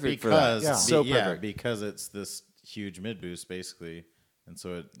 It's perfect Because for that. Yeah. So yeah, perfect. because it's this huge mid boost basically, and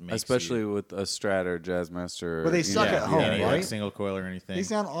so it makes Especially you, with a Strat or Jazzmaster. But they you suck know. at home, any, right? like single coil or anything. They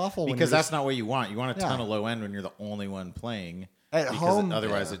sound awful when because you're that's just- not what you want. You want a ton Yeah. of low end when you're the only one playing. At because home,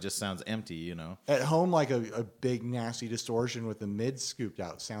 otherwise it just sounds empty. You know. at home like a big nasty distortion with the mid scooped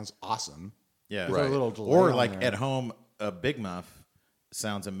out sounds awesome. Yeah. With a little delay Or on like there. at home, a big muff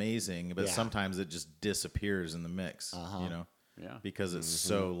sounds amazing, but Yeah. sometimes it just disappears in the mix. You know. Yeah. Because it's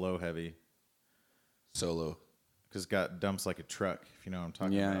so low heavy. Solo. Because it got dumps like a truck. If you know what I'm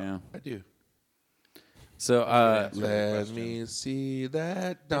talking Yeah, about. yeah. I do. So, Let me see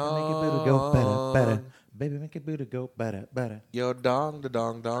that dong. Baby, make it booty go better, better. Yo, dong, da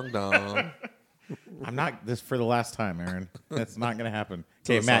dong, dong, dong. I'm not this for the last time, Aaron. That's not going to happen.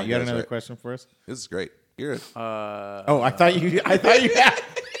 So Okay, the Matt, song you had goes, another right? question for us? This is great. You're Oh, I thought you had.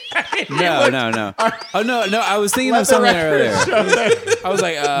 no. Oh no, I was thinking of something earlier. I was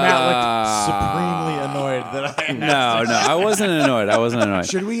like, Matt looked supremely annoyed that I. no, I wasn't annoyed.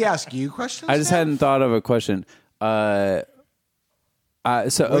 Should we ask you questions? I just now? hadn't thought of a question. So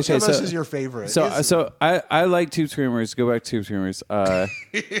Which okay, of us so is your favorite? so I like Tube Screamers. Go back to Tube Screamers. Let's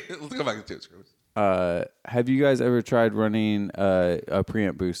go back to Tube Screamers. Have you guys ever tried running a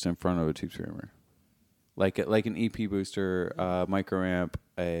preamp boost in front of a Tube Screamer? Like an EP booster, microamp,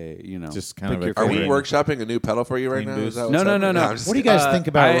 Just kind of pick a your Are we favorite. workshopping a new pedal for you right Clean now? Is boost? that what's No. happening? I'm just What do you kidding. guys think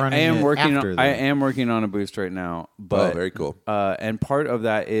about running I am it working after on, that? I am working on a boost right now, but very cool. And part of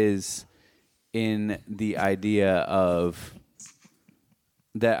that is in the idea of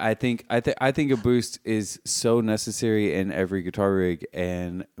that I think a boost is so necessary in every guitar rig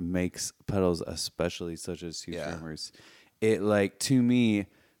and makes pedals, especially such as Tube Screamers. It like to me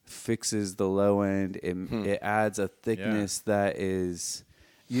fixes the low end. It adds a thickness that is,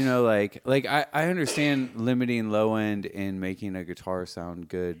 like I understand limiting low end and making a guitar sound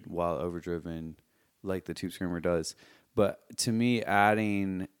good while overdriven, like the Tube Screamer does. But to me,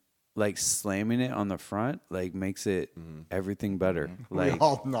 adding like slamming it on the front like makes it everything better. we Like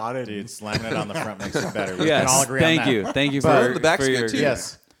all nodded. Dude, slamming it on the front makes it better. We yes, can all agree thank on that. you, thank you But for the back's for good your too.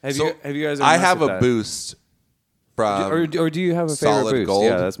 Yes. Have So, you guys? Ever I messed have with a that? boost from or do you have a favorite Solid boost? Gold.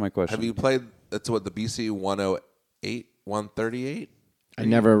 Yeah, that's my question. Have you played? That's what the BC 108, 138. I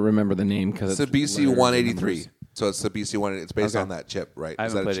never remember the name because It's the BC 183. So it's the BC 180. It's based on that chip, right? I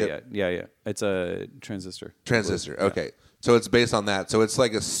Is haven't that a played chip? it yet. Yeah. It's a transistor. Transistor. Okay. So it's based on that. So it's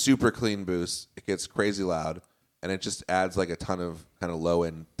like a super clean boost. It gets crazy loud, and it just adds like a ton of kind of low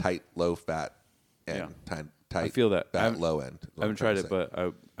end, tight, low fat, and tight. I feel that. I Fat haven't- low end. is I what I'm haven't trying tried to it, say.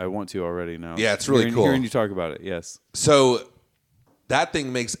 but I want to already now. Yeah, it's really cool. Hearing you talk about it, yes. So that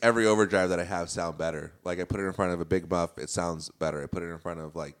thing makes every overdrive that I have sound better. Like I put it in front of a big muff, it sounds better. I put it in front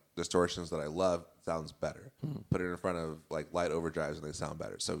of like distortions that I love, it sounds better. Put it in front of like light overdrives and they sound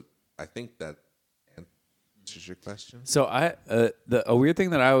better. So I think that answers your question. So a weird thing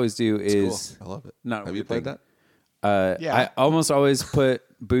that I always do is Cool. I love it. not a Have you weird played thing. that? Yeah. I almost always put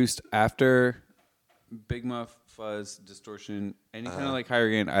boost after big muff, fuzz, distortion, any kind of like higher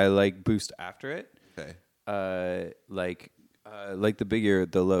gain. I like boost after it. Okay. Like the big ear,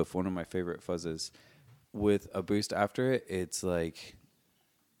 the loaf, one of my favorite fuzzes. With a boost after it, it's like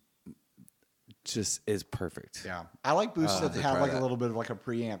just is perfect. Yeah, I like boosts that have try like that. a little bit of like a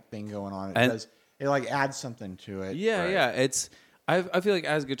preamp thing going on. It And- does. It like adds something to it. Yeah, yeah. It's I feel like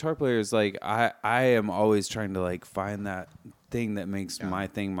as guitar players, like I am always trying to like find that thing that makes my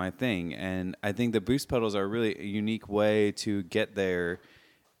thing, and I think the boost pedals are really a unique way to get there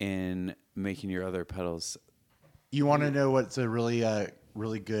in making your other pedals. You want to know what's a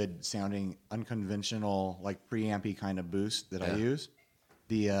really good sounding unconventional like preampy kind of boost that I use?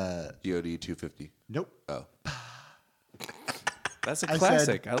 The DoD 250. nope. Oh, That's a I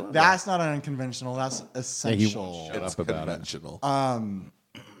classic. said, I love that's not unconventional. That's essential. it's conventional.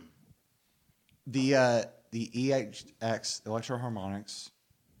 The EHX Electro Harmonics,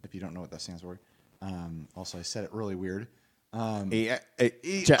 if you don't know what that stands for. Also, I said it really weird.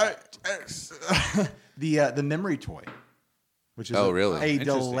 The memory toy, which is really? a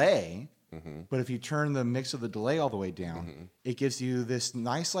delay. But if you turn the mix of the delay all the way down, it gives you this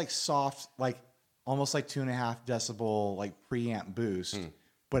nice, like soft, like almost like 2.5 decibel, like preamp boost.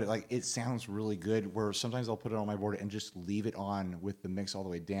 But it sounds really good. Where sometimes I'll put it on my board and just leave it on with the mix all the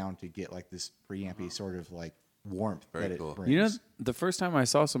way down to get like this preampy sort of like warmth that cool. it brings. You know, the first time I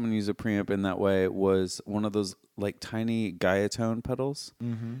saw someone use a preamp in that way was one of those like tiny Gaiatone pedals,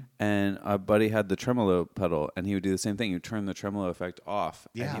 and a buddy had the tremolo pedal, and he would do the same thing. He would turn the tremolo effect off,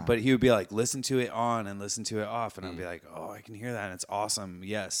 but he would be like, listen to it on and listen to it off, and I'd be like, oh, I can hear that, and it's awesome.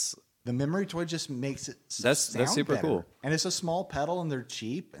 Yes. The memory toy just makes it That's sound super better. cool. And it's a small pedal, and they're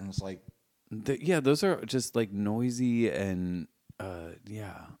cheap, and it's like Those are just like noisy and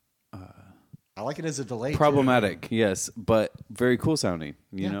I like it as a delay. problematic, yes, but very cool sounding.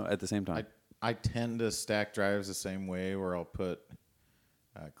 You know, at the same time. I tend to stack drives the same way, where I'll put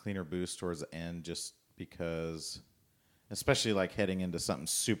cleaner boost towards the end, just because, especially like heading into something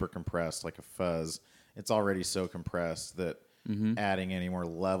super compressed like a fuzz, it's already so compressed that adding any more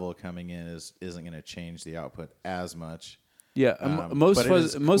level coming in isn't going to change the output as much. Yeah, most but it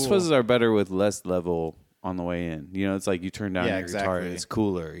is most cool. fuzzes are better with less level on the way in. You know, it's like you turn down your guitar, exactly. it's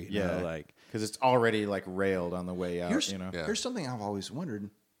cooler. You know, like because it's already like railed on the way out. Here's something I've always wondered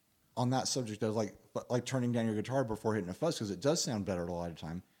on that subject of like turning down your guitar before hitting a fuzz, because it does sound better a lot of the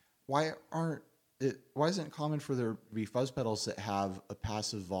time. Why isn't it common for there to be fuzz pedals that have a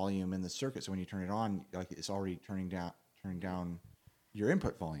passive volume in the circuit, so when you turn it on, like it's already turning down your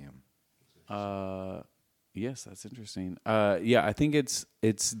input volume? yes, that's interesting. Yeah, I think it's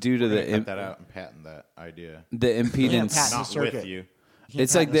due to We're gonna the cut that out and patent that idea. the impedance. patent Not circuit. with you.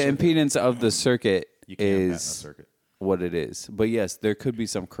 It's like the impedance of the circuit You can't patent the is circuit. what it is. But yes, there could be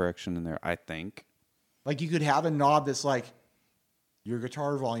some correction in there, I think. Like you could have a knob that's like your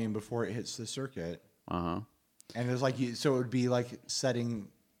guitar volume before it hits the circuit, and it's like so it would be like setting,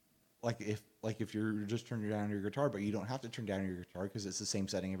 like if you're just turning down your guitar, but you don't have to turn down your guitar because it's the same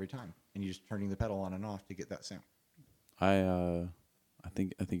setting every time, and you're just turning the pedal on and off to get that sound. I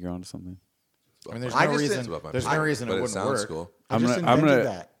think you're onto something. I mean, there's I no just reason. did- There's no reason but it it wouldn't sounds work. cool. I'm just gonna invented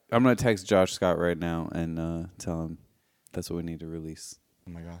that. I'm gonna text Josh Scott right now and tell him that's what we need to release.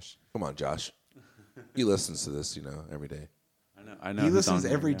 Oh my gosh, Come on, Josh. He listens to this, every day. I know. he he's listens on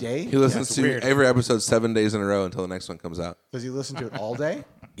here, every yeah. day. He listens it's to weird. every episode 7 days in a row until the next one comes out. Does he listen to it all day?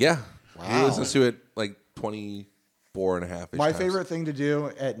 Yeah. He Wow. listens to it like 24 and a half. My favorite thing to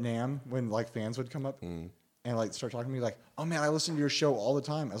do at NAMM when like fans would come up and like start talking to me like, "Oh man, I listen to your show all the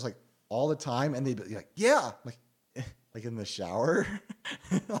time." I was like, "All the time?" And they'd be like, "Yeah." Like in the shower,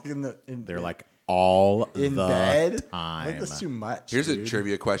 They're like all in the bed. time. Like that's too much. Here's dude. a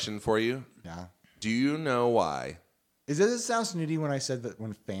trivia question for you. Yeah. Do you know why? Does it sound snooty when I said that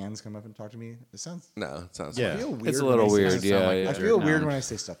when fans come up and talk to me? It sounds. No, it sounds Yeah. I feel weird. It's a when little I say weird, stuff yeah. like yeah. that. I feel No. weird when I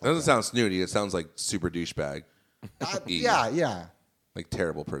say stuff It like doesn't sound snooty. It sounds like super douchebag. that. Yeah. Like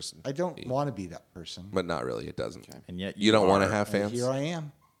terrible person. I don't want to be that person. But not really. It doesn't. And yet You don't want to are. have And fans? here I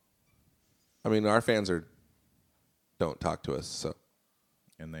am. I mean, our fans don't talk to us, so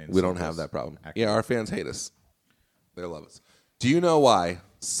And they we don't insult have us. that problem. Actively. Yeah, our fans hate us. They love us. Do you know why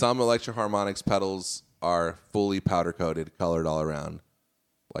some Electro Harmonics pedals are fully powder coated, colored all around?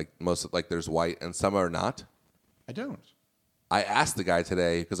 Like there's white, and some are not. I don't. I asked the guy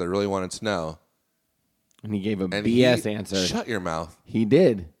today because I really wanted to know. And he gave a And BS he- answer. Shut your mouth. He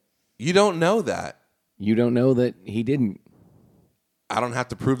did. You don't know that. You don't know that he didn't. I don't have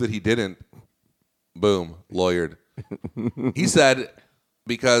to prove that he didn't. Boom, lawyered. He said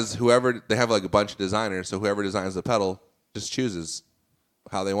because they have like a bunch of designers, so whoever designs the pedal just chooses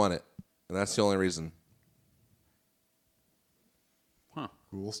how they want it, and that's the only reason.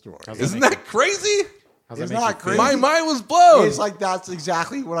 Cool story. Isn't that crazy? How's that It's make not you feel? crazy. My mind was blown. It's like that's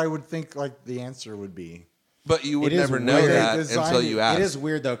exactly what I would think like the answer would be. But you would It is never know weird. that They designed until you it. ask. It is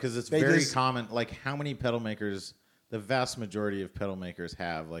weird though because it's They very just- common. Like how many pedal makers the vast majority of pedal makers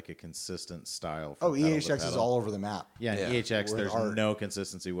have like a consistent style. Oh, From pedal to EHX is pedal. all over the map. Yeah, in EHX, Where there's art- no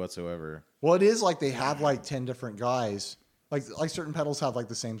consistency whatsoever. Well, it is like they have like 10 different guys. Like certain pedals have like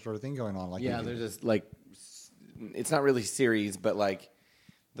the same sort of thing going on. Like Yeah, you there's just like, it's not really series, but like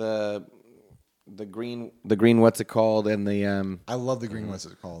the green, what's it called, and the I love the green. What's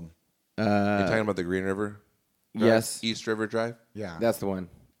it called? You're talking about the Green River? Drive? yes, East River Drive? Yeah. that's the one,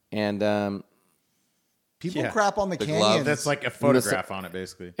 and People Yeah. crap on the, The canyons. glove. That's like a photograph on it,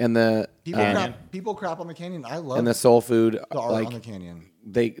 basically. and the People crap on the canyon. I love and the soul food, the art like on the canyon.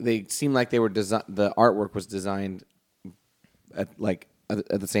 they seem like they were the artwork was designed at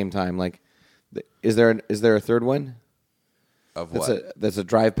the same time. Like, is there a third one? Of what? That's a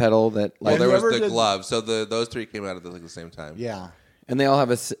drive pedal that Well, like, there was whoever the did- glove. So those three came out at the same time. Yeah. and they all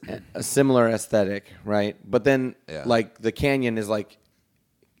have a similar aesthetic, right? But then Yeah. like the canyon is like,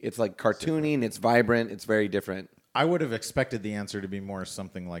 it's like cartooning, it's vibrant, it's very different. I would have expected the answer to be more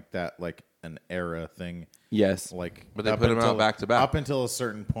something like that, like an era thing. Yes. Like, But they up put 'em out until- back to back. Up until a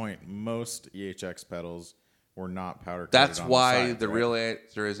certain point, most EHX pedals were not powder coated. That's on why the, side, the right? real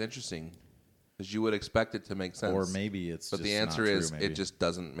answer is interesting. Because you would expect it to make sense. Or maybe it's But just the not answer true, is maybe. it just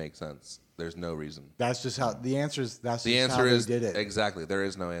doesn't make sense. There's no reason. That's just how the answer is. That's The just how answer they is did it. exactly. There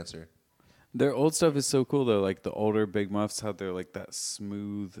is no answer. Their old stuff is so cool though. Like the older Big Muffs had their like that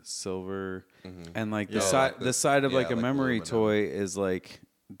smooth silver, and like the Yeah, side like the side of yeah, like a like memory aluminum. toy is like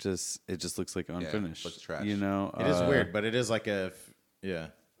it just looks like unfinished. looks trash. You know, It is weird, but it is like yeah.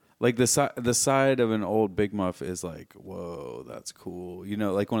 Like the side of an old Big Muff is like, whoa, that's cool. You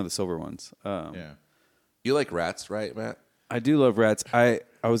know, like one of the silver ones. Yeah. You like rats, right, Matt? I do love rats. I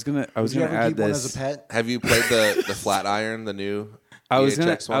was gonna Would you ever add keep one this. as a pet? Have you played the flat iron, the new I was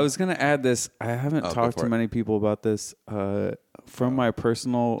EHX one? gonna add this. I haven't go talked for to it. many people about this. From my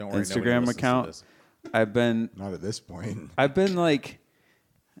personal Don't worry, nobody Instagram listens to account, this. I've been Not at this point. like,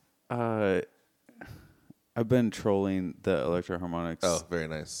 I've been trolling the Electro Harmonics. Oh, very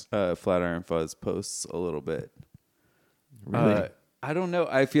nice. Flatiron Fuzz posts a little bit. Really? I don't know.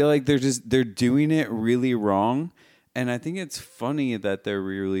 I feel like they're doing it really wrong, and I think it's funny that they're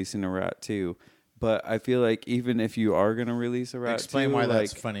re-releasing a Rat 2. But I feel like even if you are gonna release a Rat 2, Explain why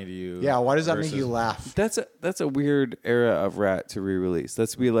that's like, funny to you. Yeah, why does that make versus- you laugh? that's a weird era of Rat to re-release.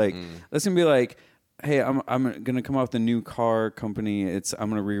 Let's be like, let's gonna be like, hey, I'm gonna come out with a new car company. I'm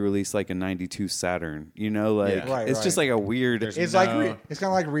gonna re-release like a '92 Saturn. You know, like Yeah. Right, it's just right. like a weird. There's It's no- like it's kind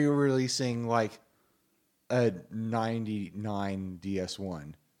of like re-releasing like a '99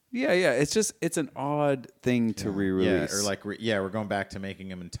 DS1. Yeah. It's an odd thing to Yeah, re-release. or like we're going back to making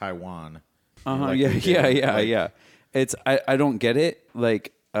them in Taiwan. Uh-huh. Like we did, Yeah. like- It's I don't get it.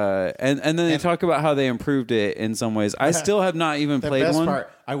 Like and then they talk about how they improved it in some ways. I still have not even The played best one.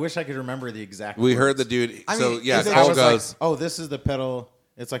 part, I wish I could remember the exact. We words. heard the dude. I So mean, yeah, is it- I Cole was like, goes. "Oh, this is the pedal.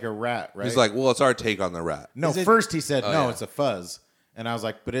 It's like a rat, right?" He's like, well, it's our take on the rat. "No." Is it- First, he said, "No, yeah. it's a fuzz," and I was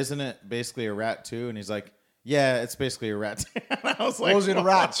like, "But isn't it basically a rat too?" And he's like, "Yeah, it's basically a rat." And I was like, Well, is it a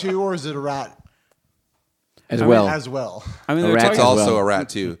rat 2 or is it a rat as well. as well? I mean, A they're rat It's talking, as also well. a rat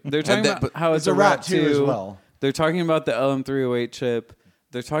too. they're talking And that- about how it's a a rat rat too as 2 well. They're talking about the LM308 chip.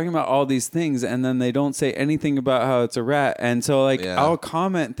 They're talking about all these things, and then they don't say anything about how it's a rat. And so, like, Yeah. I'll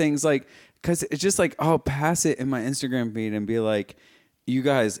comment things like, because it's just like, I'll pass it in my Instagram feed and be like, you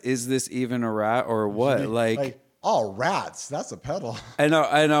guys, is this even a rat or what? Like oh, rats. That's a pedal. and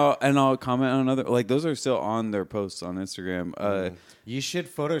I'll comment on other, like, those are still on their posts on Instagram. "You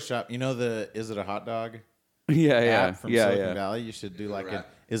should Photoshop." You know the "Is it a hot dog?" Yeah, app from Silicon yeah. Valley. You should do like a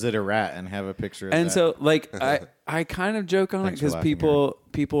 "Is it a rat?" and have a picture. Of And that. so, like, I kind of joke on it Thanks for because laughing,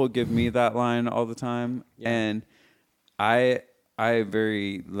 people give me that line all the time, and I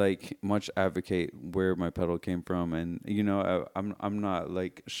very like much advocate where my pedal came from, and you know I'm not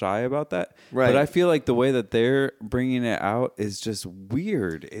like shy about that. Right. But I feel like the way that they're bringing it out is just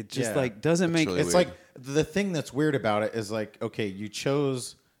weird. It just Yeah. like doesn't make really it's weird. like the thing that's weird about it is like, okay, you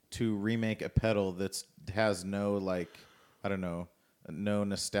chose to remake a pedal that's has no like, I don't know, no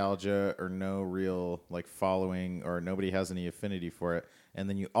nostalgia or no real like following, or nobody has any affinity for it, and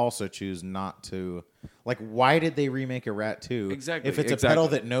then you also choose not to. Like, why did they remake a Rat 2? Exactly, If it's a pedal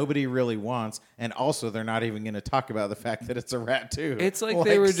that nobody really wants, and also they're not even going to talk about the fact that it's a Rat 2. It's like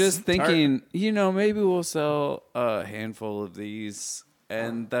they were just start- thinking, you know, maybe we'll sell a handful of these,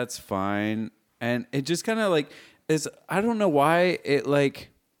 and that's fine. And it just kind of like is. I don't know why it like.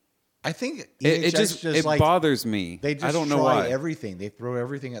 I think It EHX just it like, bothers me. They just I don't know try why. everything. They throw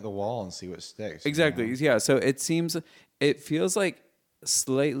everything at the wall and see what sticks. you Exactly. know? Yeah. So it feels like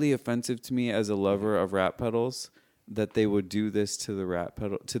slightly offensive to me as a lover of rat pedals that they would do this to the rat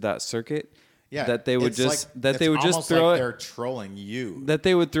pedal, to that circuit. Yeah, that they would it's just like, that they would just almost throw like it. They're trolling you. That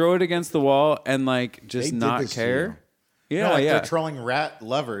they would throw it against the wall and like They just did not this to care. Yeah, No, like yeah. they're trolling rat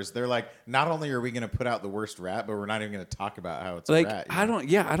lovers. They're like, not only are we going to put out the worst rat, but we're not even going to talk about how it's Like a rat. you I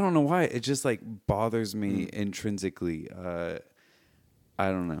know? don't know why it just like bothers me intrinsically. I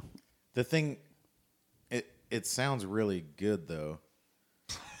don't know. The thing, it sounds really good though.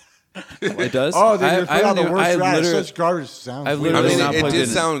 It does. Oh, they just put out the haven't even- worst rat. It's literally- such garbage sounds. I've weird. I literally mean, not it plugged did in.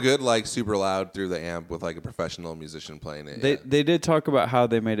 sound good, like super loud through the amp with like a professional musician playing it. They yeah. they did talk about how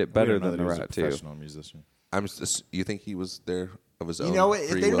they made it better We don't know than the that he was a rat too. professional musician. You think he was there of his own? You know, if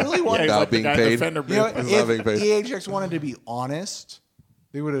free they will really wanted- without like the being guy at the paid. Fender You know, Without being if paid. EHX wanted to be honest,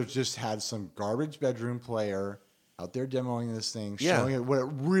 they would have just had some garbage bedroom player out there demoing this thing, Yeah. showing it what it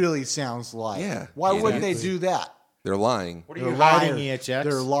really sounds like. Yeah, Why wouldn't they exactly. do that? They're lying. What are They're you hiding, liars. EHX?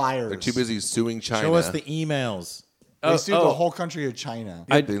 They're liars. They're too busy suing China. Show us the emails. They sued oh. the whole country of China.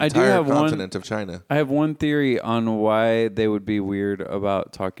 I the do entire have one. continent of China. I have one theory on why they would be weird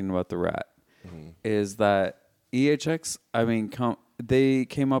about talking about the rat. Is that EHX? I mean, they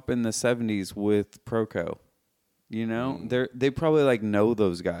came up in the '70s with Proco. You know, they probably like know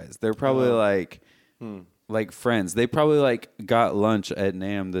those guys. They're probably like friends. They probably like got lunch at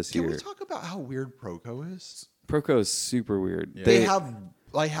NAMM this Can year. we talk about how weird Proco is? Proco is super weird. They have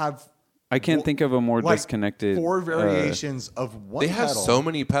I can't think of a more like disconnected 4 variations of one. They have pedal. so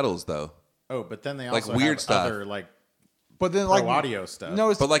many pedals though. Oh, but then they Like also weird have stuff. other like But then pro like audio stuff. No,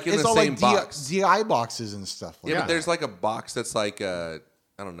 it's, But, like, in it's the all same like box. DI boxes and stuff. Like Yeah, Yeah. but there's like a box that's like I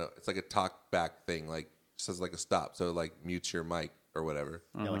don't know. It's like a talk back thing. Like says like a stop, so it like mutes your mic or whatever.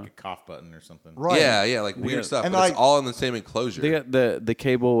 yeah, like a cough button or something. Right. Yeah, like weird stuff. And But it's like- all in the same enclosure. They got the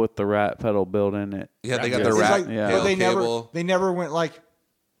cable with the rat pedal built in it. yeah, they got Yeah, the It's rat like, yeah. but tail they cable. never went like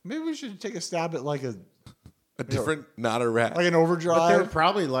maybe we should take a stab at like A different, not a rat. an But they're overdrive.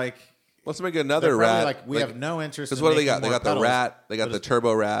 probably like Let's make they're another probably rat. like we have no interest. Because in what do they making got? They more got the pedals. rat. They got But the it's-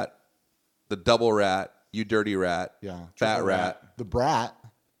 turbo rat, the double rat, you dirty rat, Yeah. fat Triple rat. The brat.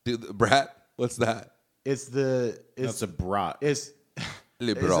 Dude, the brat. What's that? It's That's a brat. it's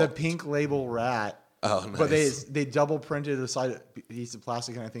Le it's brat. a pink label rat. Oh, nice. But they double printed a side piece of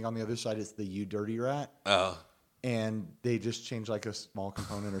plastic, and I think on the other side it's the you dirty rat. Oh, And they just changed like a small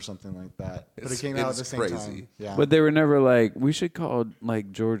component or something like that. But It's- it came out at it's the same crazy. time. Yeah. But they were never like, we should call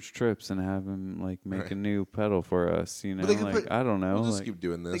like George Trips and have him like make Right. a new pedal for us. You know, they could like put- I don't know. we'll just like, keep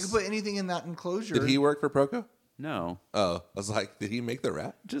doing they this. could put anything in that enclosure. Did he work for Proco? no, Oh, I was like, did he make the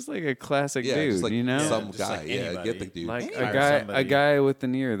rat? just like a classic Yeah, dude. just like you know, some just guy. like yeah, anybody. get the dude. like Hire a guy somebody. a guy with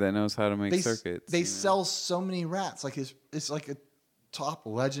an ear that knows how to make they, circuits. They you know? sell so many rats. Like it's like a top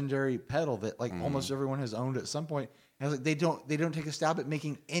legendary pedal that like Mm-hmm. almost everyone has owned at some point. And it's like they don't take a stab at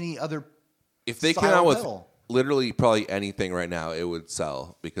making any other. If they came style out with pedal. literally probably anything right now, it would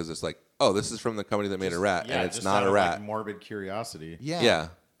sell because it's like, oh, this is from the company that made a rat, yeah, and it's just not out a of, rat. Like, morbid curiosity. Yeah. Yeah.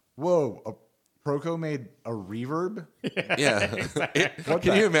 Whoa. Proco made a reverb. Yeah.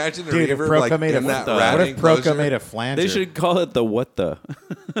 Can you imagine a Dude, if reverb Proco like made a in that what rat if Proco enclosure? made a flanger? They should call it the what the.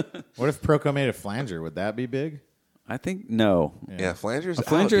 What if Proco made a flanger? Would that be big? I think no. Yeah, flangers. A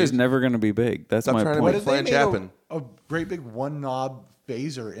flanger out, is dude. never going to be big. That's Stop my trying to point. make What if they flange made happen. a great big one knob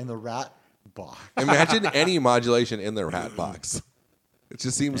phaser in the rat box? Imagine any modulation in the rat box. It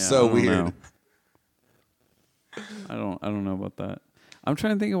just seems Yeah, so I don't weird. know. I don't know about that. I'm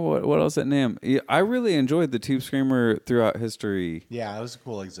trying to think of what else at NAMM. Yeah, I really enjoyed the Tube Screamer throughout history. Yeah, it was a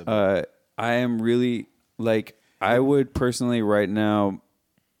cool exhibit. I am really like I would personally right now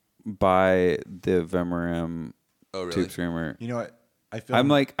buy the Vemoram Oh, really? Tube Screamer. You know what? I filmed. I'm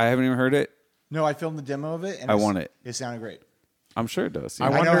like I haven't even heard it. no, I filmed the demo of it, and I want it. It sounded great. I'm sure it does. I I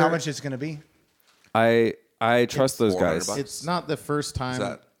know wonder- how much it's going to be. I trust those 400 guys. bucks. It's not the first Is time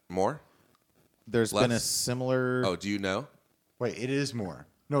that more? there's been a less? similar. Oh, do you know? Wait, it is more.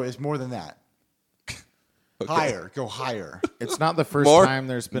 No, it's more than that. Okay. Higher, go higher. It's not the first More? time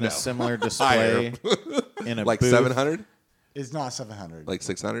there's been No. a similar display in a Like booth. 700? It's not 700. Like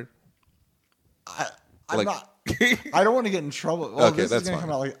 600? I'm like- not. I don't want to get in trouble. Well, Okay, this that's is going to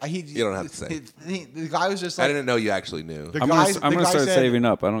fine. come out like You don't have to say. The guy was just I like didn't know you actually knew. the I'm guy. gonna the guy start said, saving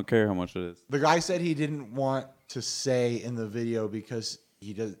up. I don't care how much it is. The guy said he didn't want to say in the video because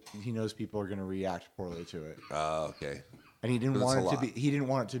he knows people are going to react poorly to it, Oh, okay. and he didn't That's want a it to lot. be. He didn't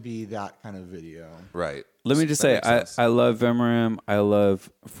want it to be that kind of video. Right. Let me just That say, makes sense. I love Vemoram. I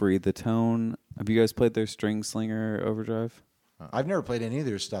love Free the Tone. Have you guys played their String Slinger Overdrive? I've never played any of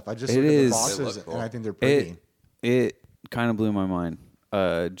their stuff. I just It look at the is- boxes They look cool. and I think they're pretty. It kind of blew my mind.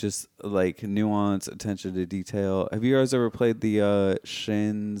 Just like nuance, attention to detail. Have you guys ever played the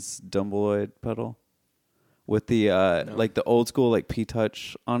Shins Dumbleoid pedal? with the like the old school like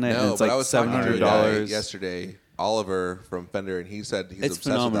P-Touch on it. and No, it's but like I was talking to a guy $700 yesterday, Oliver from Fender, and he said he's It's obsessed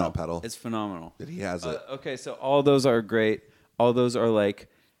phenomenal. with that pedal. It's phenomenal. That he has it. Okay, so all those are great. All those are like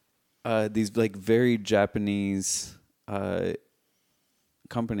these like very Japanese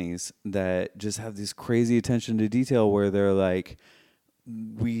companies that just have this crazy attention to detail where they're like,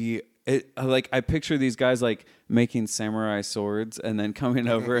 I picture these guys like making samurai swords and then coming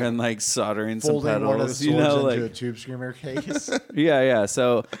over and like soldering some Folding one of the pedals, swords you know, into a like tube screamer case. yeah.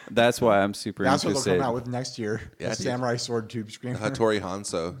 So that's why I'm super That's what interested. they'll come out with next year. Yeah, The dude. samurai sword tube screamer. Hattori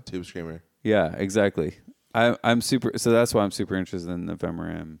Hanzo tube screamer. Yeah, exactly. I'm super. So that's why I'm super interested in the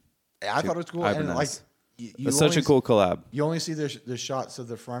Vemram. I thought it was cool. And Ibanez. like, you It's such a only- cool collab. You only see the shots of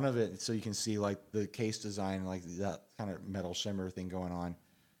the front of it, so you can see like the case design, like that kind of metal shimmer thing going on.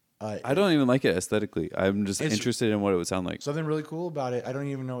 I don't even like it aesthetically. I'm just It's- interested in what it would sound like. Something really cool about it. I don't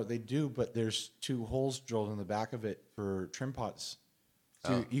even know what they do, but there's 2 holes drilled in the back of it for trim pots.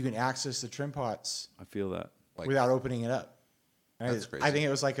 So you can access the trim pots I feel that. Like- without opening it up. And That's crazy. I think it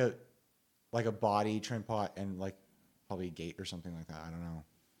was like a body trim pot and like probably a gate or something like that. I don't know.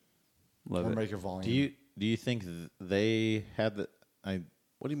 Love Or it. make a volume. Do you think they had the?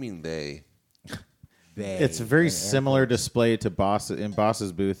 What do you mean they? It's a very similar display to Boss. In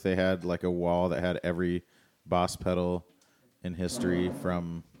Boss's booth, they had like a wall that had every Boss pedal in history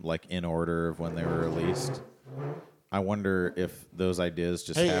from like in order of when they were released. I wonder if those ideas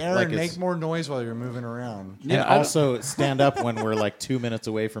just Hey, have Aaron, like make more noise while you're moving around. and Yeah, also stand up when we're like 2 minutes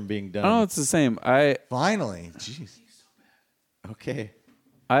away from being done. Oh, it's the same. Finally. Jeez. Okay.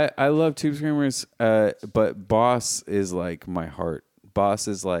 I love tube screamers, but Boss is like my heart. Boss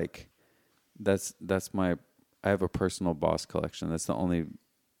is like that's my. I have a personal Boss collection. That's the only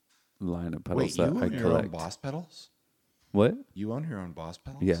line of pedals Wait, you that I own your own collect. Boss pedals? What? You own your own Boss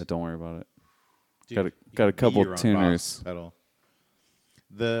pedals? Yeah, don't worry about it. Dude, Got a you can be couple your own tuners. Boss pedal.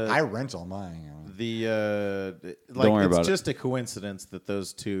 I rent all mine. Don't worry it's about it. just a coincidence that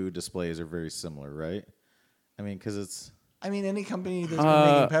those two displays are very similar, right? I mean, because it's I mean, any company that's been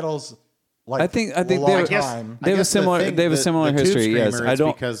making pedals like I think a they long have- time. They have a similar. They have a similar history. Yes, I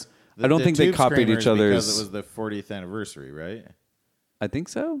don't. I don't think they copied each other's. Because it was the 40th anniversary, right? I think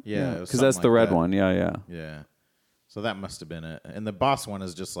so. Yeah, it was because that's something the like red that. one. Yeah. Yeah. So that must have been it. And the Boss one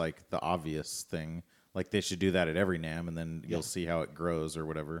is just like the obvious thing. Like they should do that at every NAMM, and then you'll see how it grows or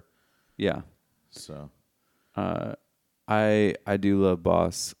whatever. Yeah. So I do love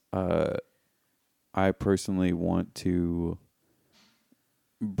Boss. I personally want to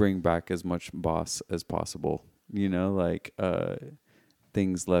bring back as much Boss as possible. You know, like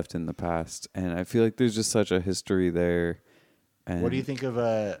things left in the past, and I feel like there's just such a history there. And What do you think of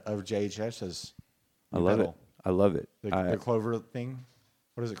JHS's? I love it. I love it. The Clover thing.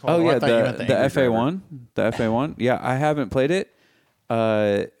 What is it called? Oh yeah, I thought you meant the the Angry FA1, the FA1. Yeah, I haven't played it,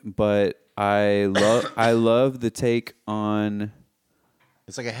 but I love the take on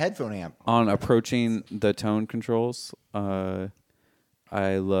It's like a headphone amp. approaching the tone controls. I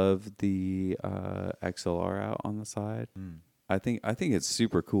love the XLR out on the side. I think it's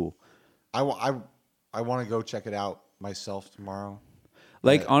super cool. I want to go check it out myself tomorrow.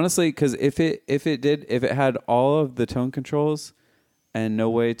 Like honestly, because if it had all of the tone controls and no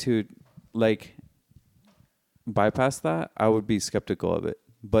way to like bypass that, I would be skeptical of it.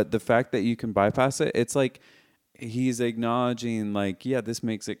 But the fact that you can bypass it, it's like he's acknowledging like, yeah, this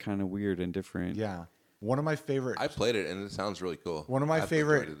makes it kind of weird and different. Yeah, one of my favorite. I played it and it sounds really cool. One of my I've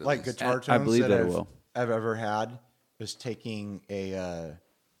favorite enjoyed it at like least. guitar I tones believe that it I've, will. I've ever had is taking a.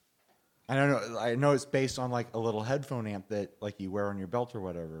 I don't know. I know it's based on like a little headphone amp that like you wear on your belt or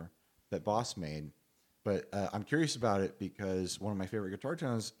whatever that Boss made, but I'm curious about it because one of my favorite guitar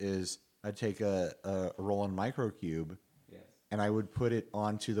tones is I'd take a Roland Microcube, and I would put it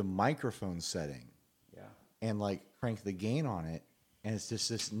onto the microphone setting, and like crank the gain on it, and it's just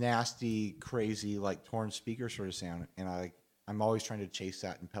this nasty, crazy like torn speaker sort of sound, and I'm always trying to chase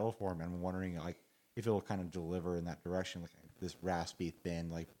that in pedal form, and I'm wondering like if it'll kind of deliver in that direction, like this raspy, thin,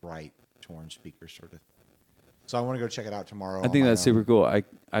 like bright, torn speaker sort of. So I want to go check it out tomorrow. I think that's super cool.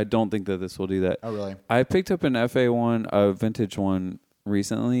 I don't think that this will do that. Oh, really? I picked up an FA1, a vintage one,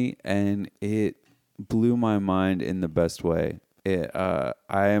 recently, and it blew my mind in the best way. I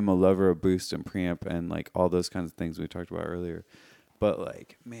am a lover of boost and preamp and like all those kinds of things we talked about earlier. But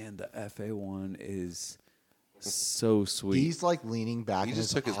like, man, the FA1 is so sweet. He's like leaning back. He and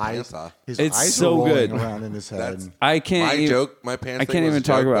just took his eyes, pants off. His It's eyes so are rolling good. around in his head. That's- I can't. My even, joke, my pants. I thing can't was even a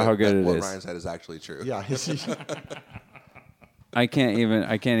talk joke, about but how good it what is. Ryan said is actually true. Yeah. I can't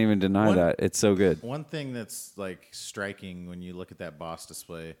even deny that. It's so good. one thing that's like striking when you look at that Boss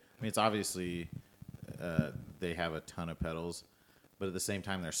display. I mean, it's obviously they have a ton of pedals, but at the same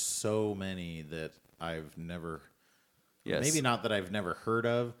time, there's so many that I've never, maybe not that I've never heard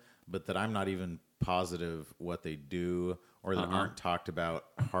of, but that I'm not even positive what they do or that aren't talked about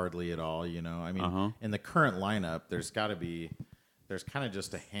hardly at all. You know, I mean, in the current lineup, there's kind of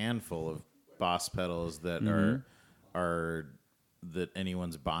just a handful of Boss pedals that are that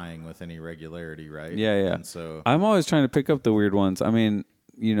anyone's buying with any regularity, right? Yeah. And so I'm always trying to pick up the weird ones. I mean,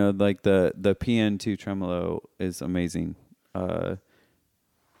 you know, like the PN2 tremolo is amazing.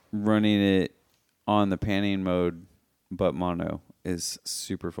 Running it on the panning mode, but mono, is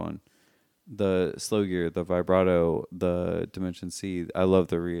super fun. The slow gear, the vibrato, the Dimension C. I love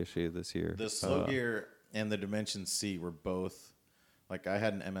the reissue this year. the slow gear and the Dimension C were both, like, I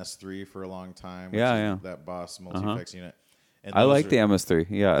had an MS3 for a long time. Which is that Boss multi-effects unit. And I like the MS3.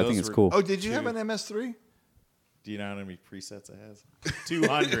 Yeah, I think it's cool. Oh, did you have an MS3? Do you know how many presets it has?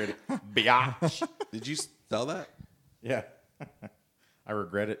 200. Biatch. Did you sell that? Yeah. I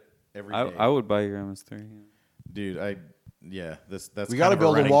regret it every day. I would buy your MS3. Dude, that's We gotta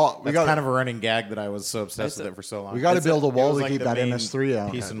build a wall. That's kind of a running gag that I was so obsessed with it for so long. We got to build a wall to like keep the that main MS3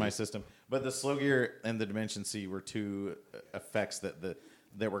 out. piece in my system. But the slow gear and the Dimension C were two effects that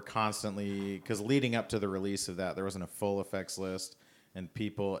were constantly, because leading up to the release of that, there wasn't a full effects list, and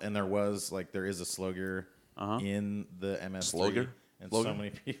there is a slow gear in the MS3. Slow gear? And Slow so gear? many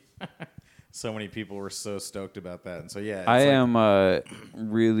people. So many people were so stoked about that, and so I am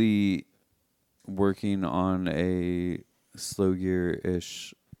really working on a slow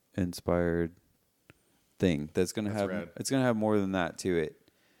gear-ish inspired thing that's gonna have rad. it's gonna have more than that to it,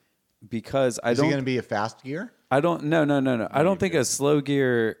 because Is it going to be a fast gear? I don't no I don't think a slow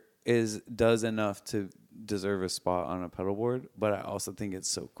gear does enough to deserve a spot on a pedal board, but I also think it's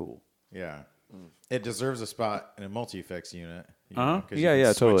so cool. Yeah. It deserves a spot in a multi-effects unit. Uh-huh. Because Yeah, you can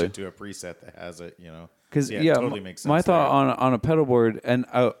yeah, switch totally. it to a preset that has it, you know. Because it totally makes sense. my there. thought on a pedal board, and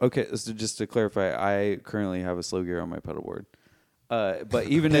okay, so just to clarify, I currently have a slow gear on my pedal board. But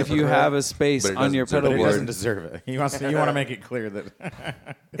even if you have a space But it on your doesn't- pedal But it doesn't board, deserve it. You want to make it clear that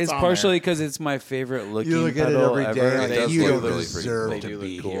it's on partially because it's my favorite looking You look at it pedal every ever. day. It does You look don't really pretty. deserve They to do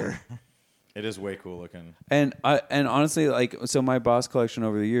be look cool. here. it is way cool looking. And honestly, like, so my Boss collection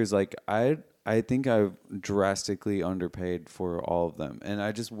over the years, like, I think I've drastically underpaid for all of them, and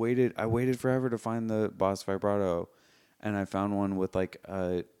I just waited. I waited forever to find the Boss vibrato, and I found one with like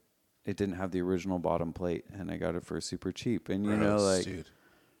it didn't have the original bottom plate, and I got it for super cheap. And you know, like, Dude.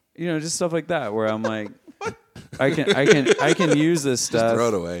 you know, just stuff like that where I'm like, I can use this Just stuff. throw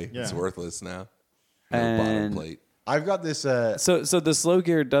it away. Yeah. It's worthless now. No And- bottom plate. I've got this. So the slow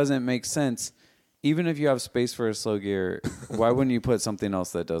gear doesn't make sense. Even if you have space for a slow gear, why wouldn't you put something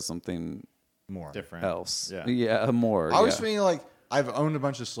else that does something more. Different. else? Yeah. More. I was yeah. feeling like I've owned a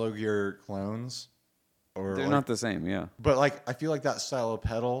bunch of slow gear clones, or They're like, not the same, yeah. but like I feel like that style of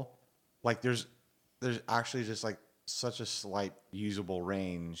pedal, like there's actually just like such a slight usable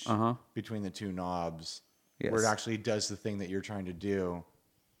range between the two knobs, where it Yes. actually does the thing that you're trying to do.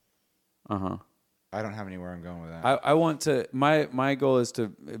 I don't have anywhere I'm going with that. I want to. My goal is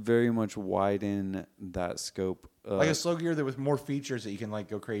to very much widen that scope. Like a slow gear that with more features that you can like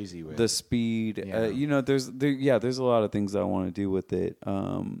go crazy with. The speed. Yeah. You know, there's a lot of things I want to do with it.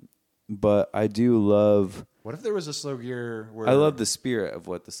 But I do love. What if there was a slow gear where I love the spirit of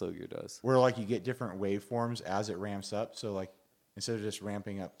what the slow gear does. where like you get different waveforms as it ramps up. So like instead of just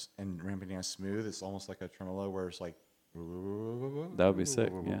ramping up and ramping down smooth, it's almost like a tremolo where it's like That would be sick.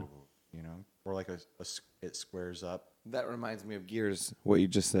 Yeah. you know, or like it squares up. That reminds me of Gears, what you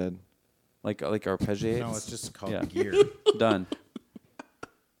just said. Like arpeggiates. No, it's just called Yeah. gear. Done.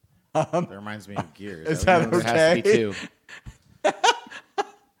 That reminds me of gears. Is That that was- There has to be okay? two.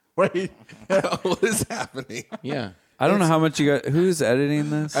 Wait, What is happening? Yeah. I don't know how much you got. Who's editing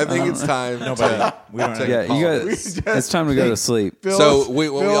this? I think it's time. Nobody. We don't have Yeah, you guys. It's time to go to sleep. So what we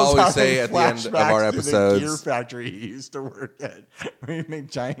always having say at the end of our flashbacks to the gear episodes factory he used to work at. We make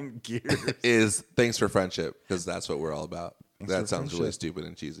giant gears. is thanks for friendship, because that's what we're all about. That for sounds really friendship. stupid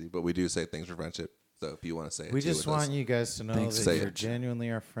and cheesy, but we do say thanks for friendship. So if you want to say it, We too just with us. want you guys to know Thanks. that Say you're it. genuinely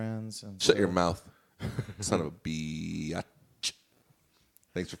our friends. And Shut so- your mouth, son of a biatch.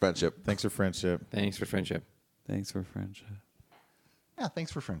 Thanks for friendship. Thanks for friendship. Thanks for friendship. Thanks for friendship. Yeah,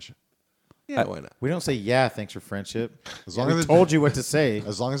 thanks for friendship. Yeah, why not? We don't say yeah, thanks for friendship. As long We as it- told you what to say.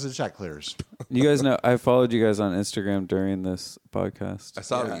 As long as the check clears. You guys know I followed you guys on Instagram during this podcast. I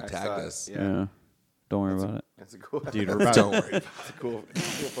saw that Yeah, you I tagged saw it. us. Yeah. Don't worry about it. That's a cool. Dude, we're about Don't worry. That's a cool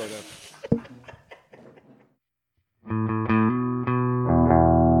photo.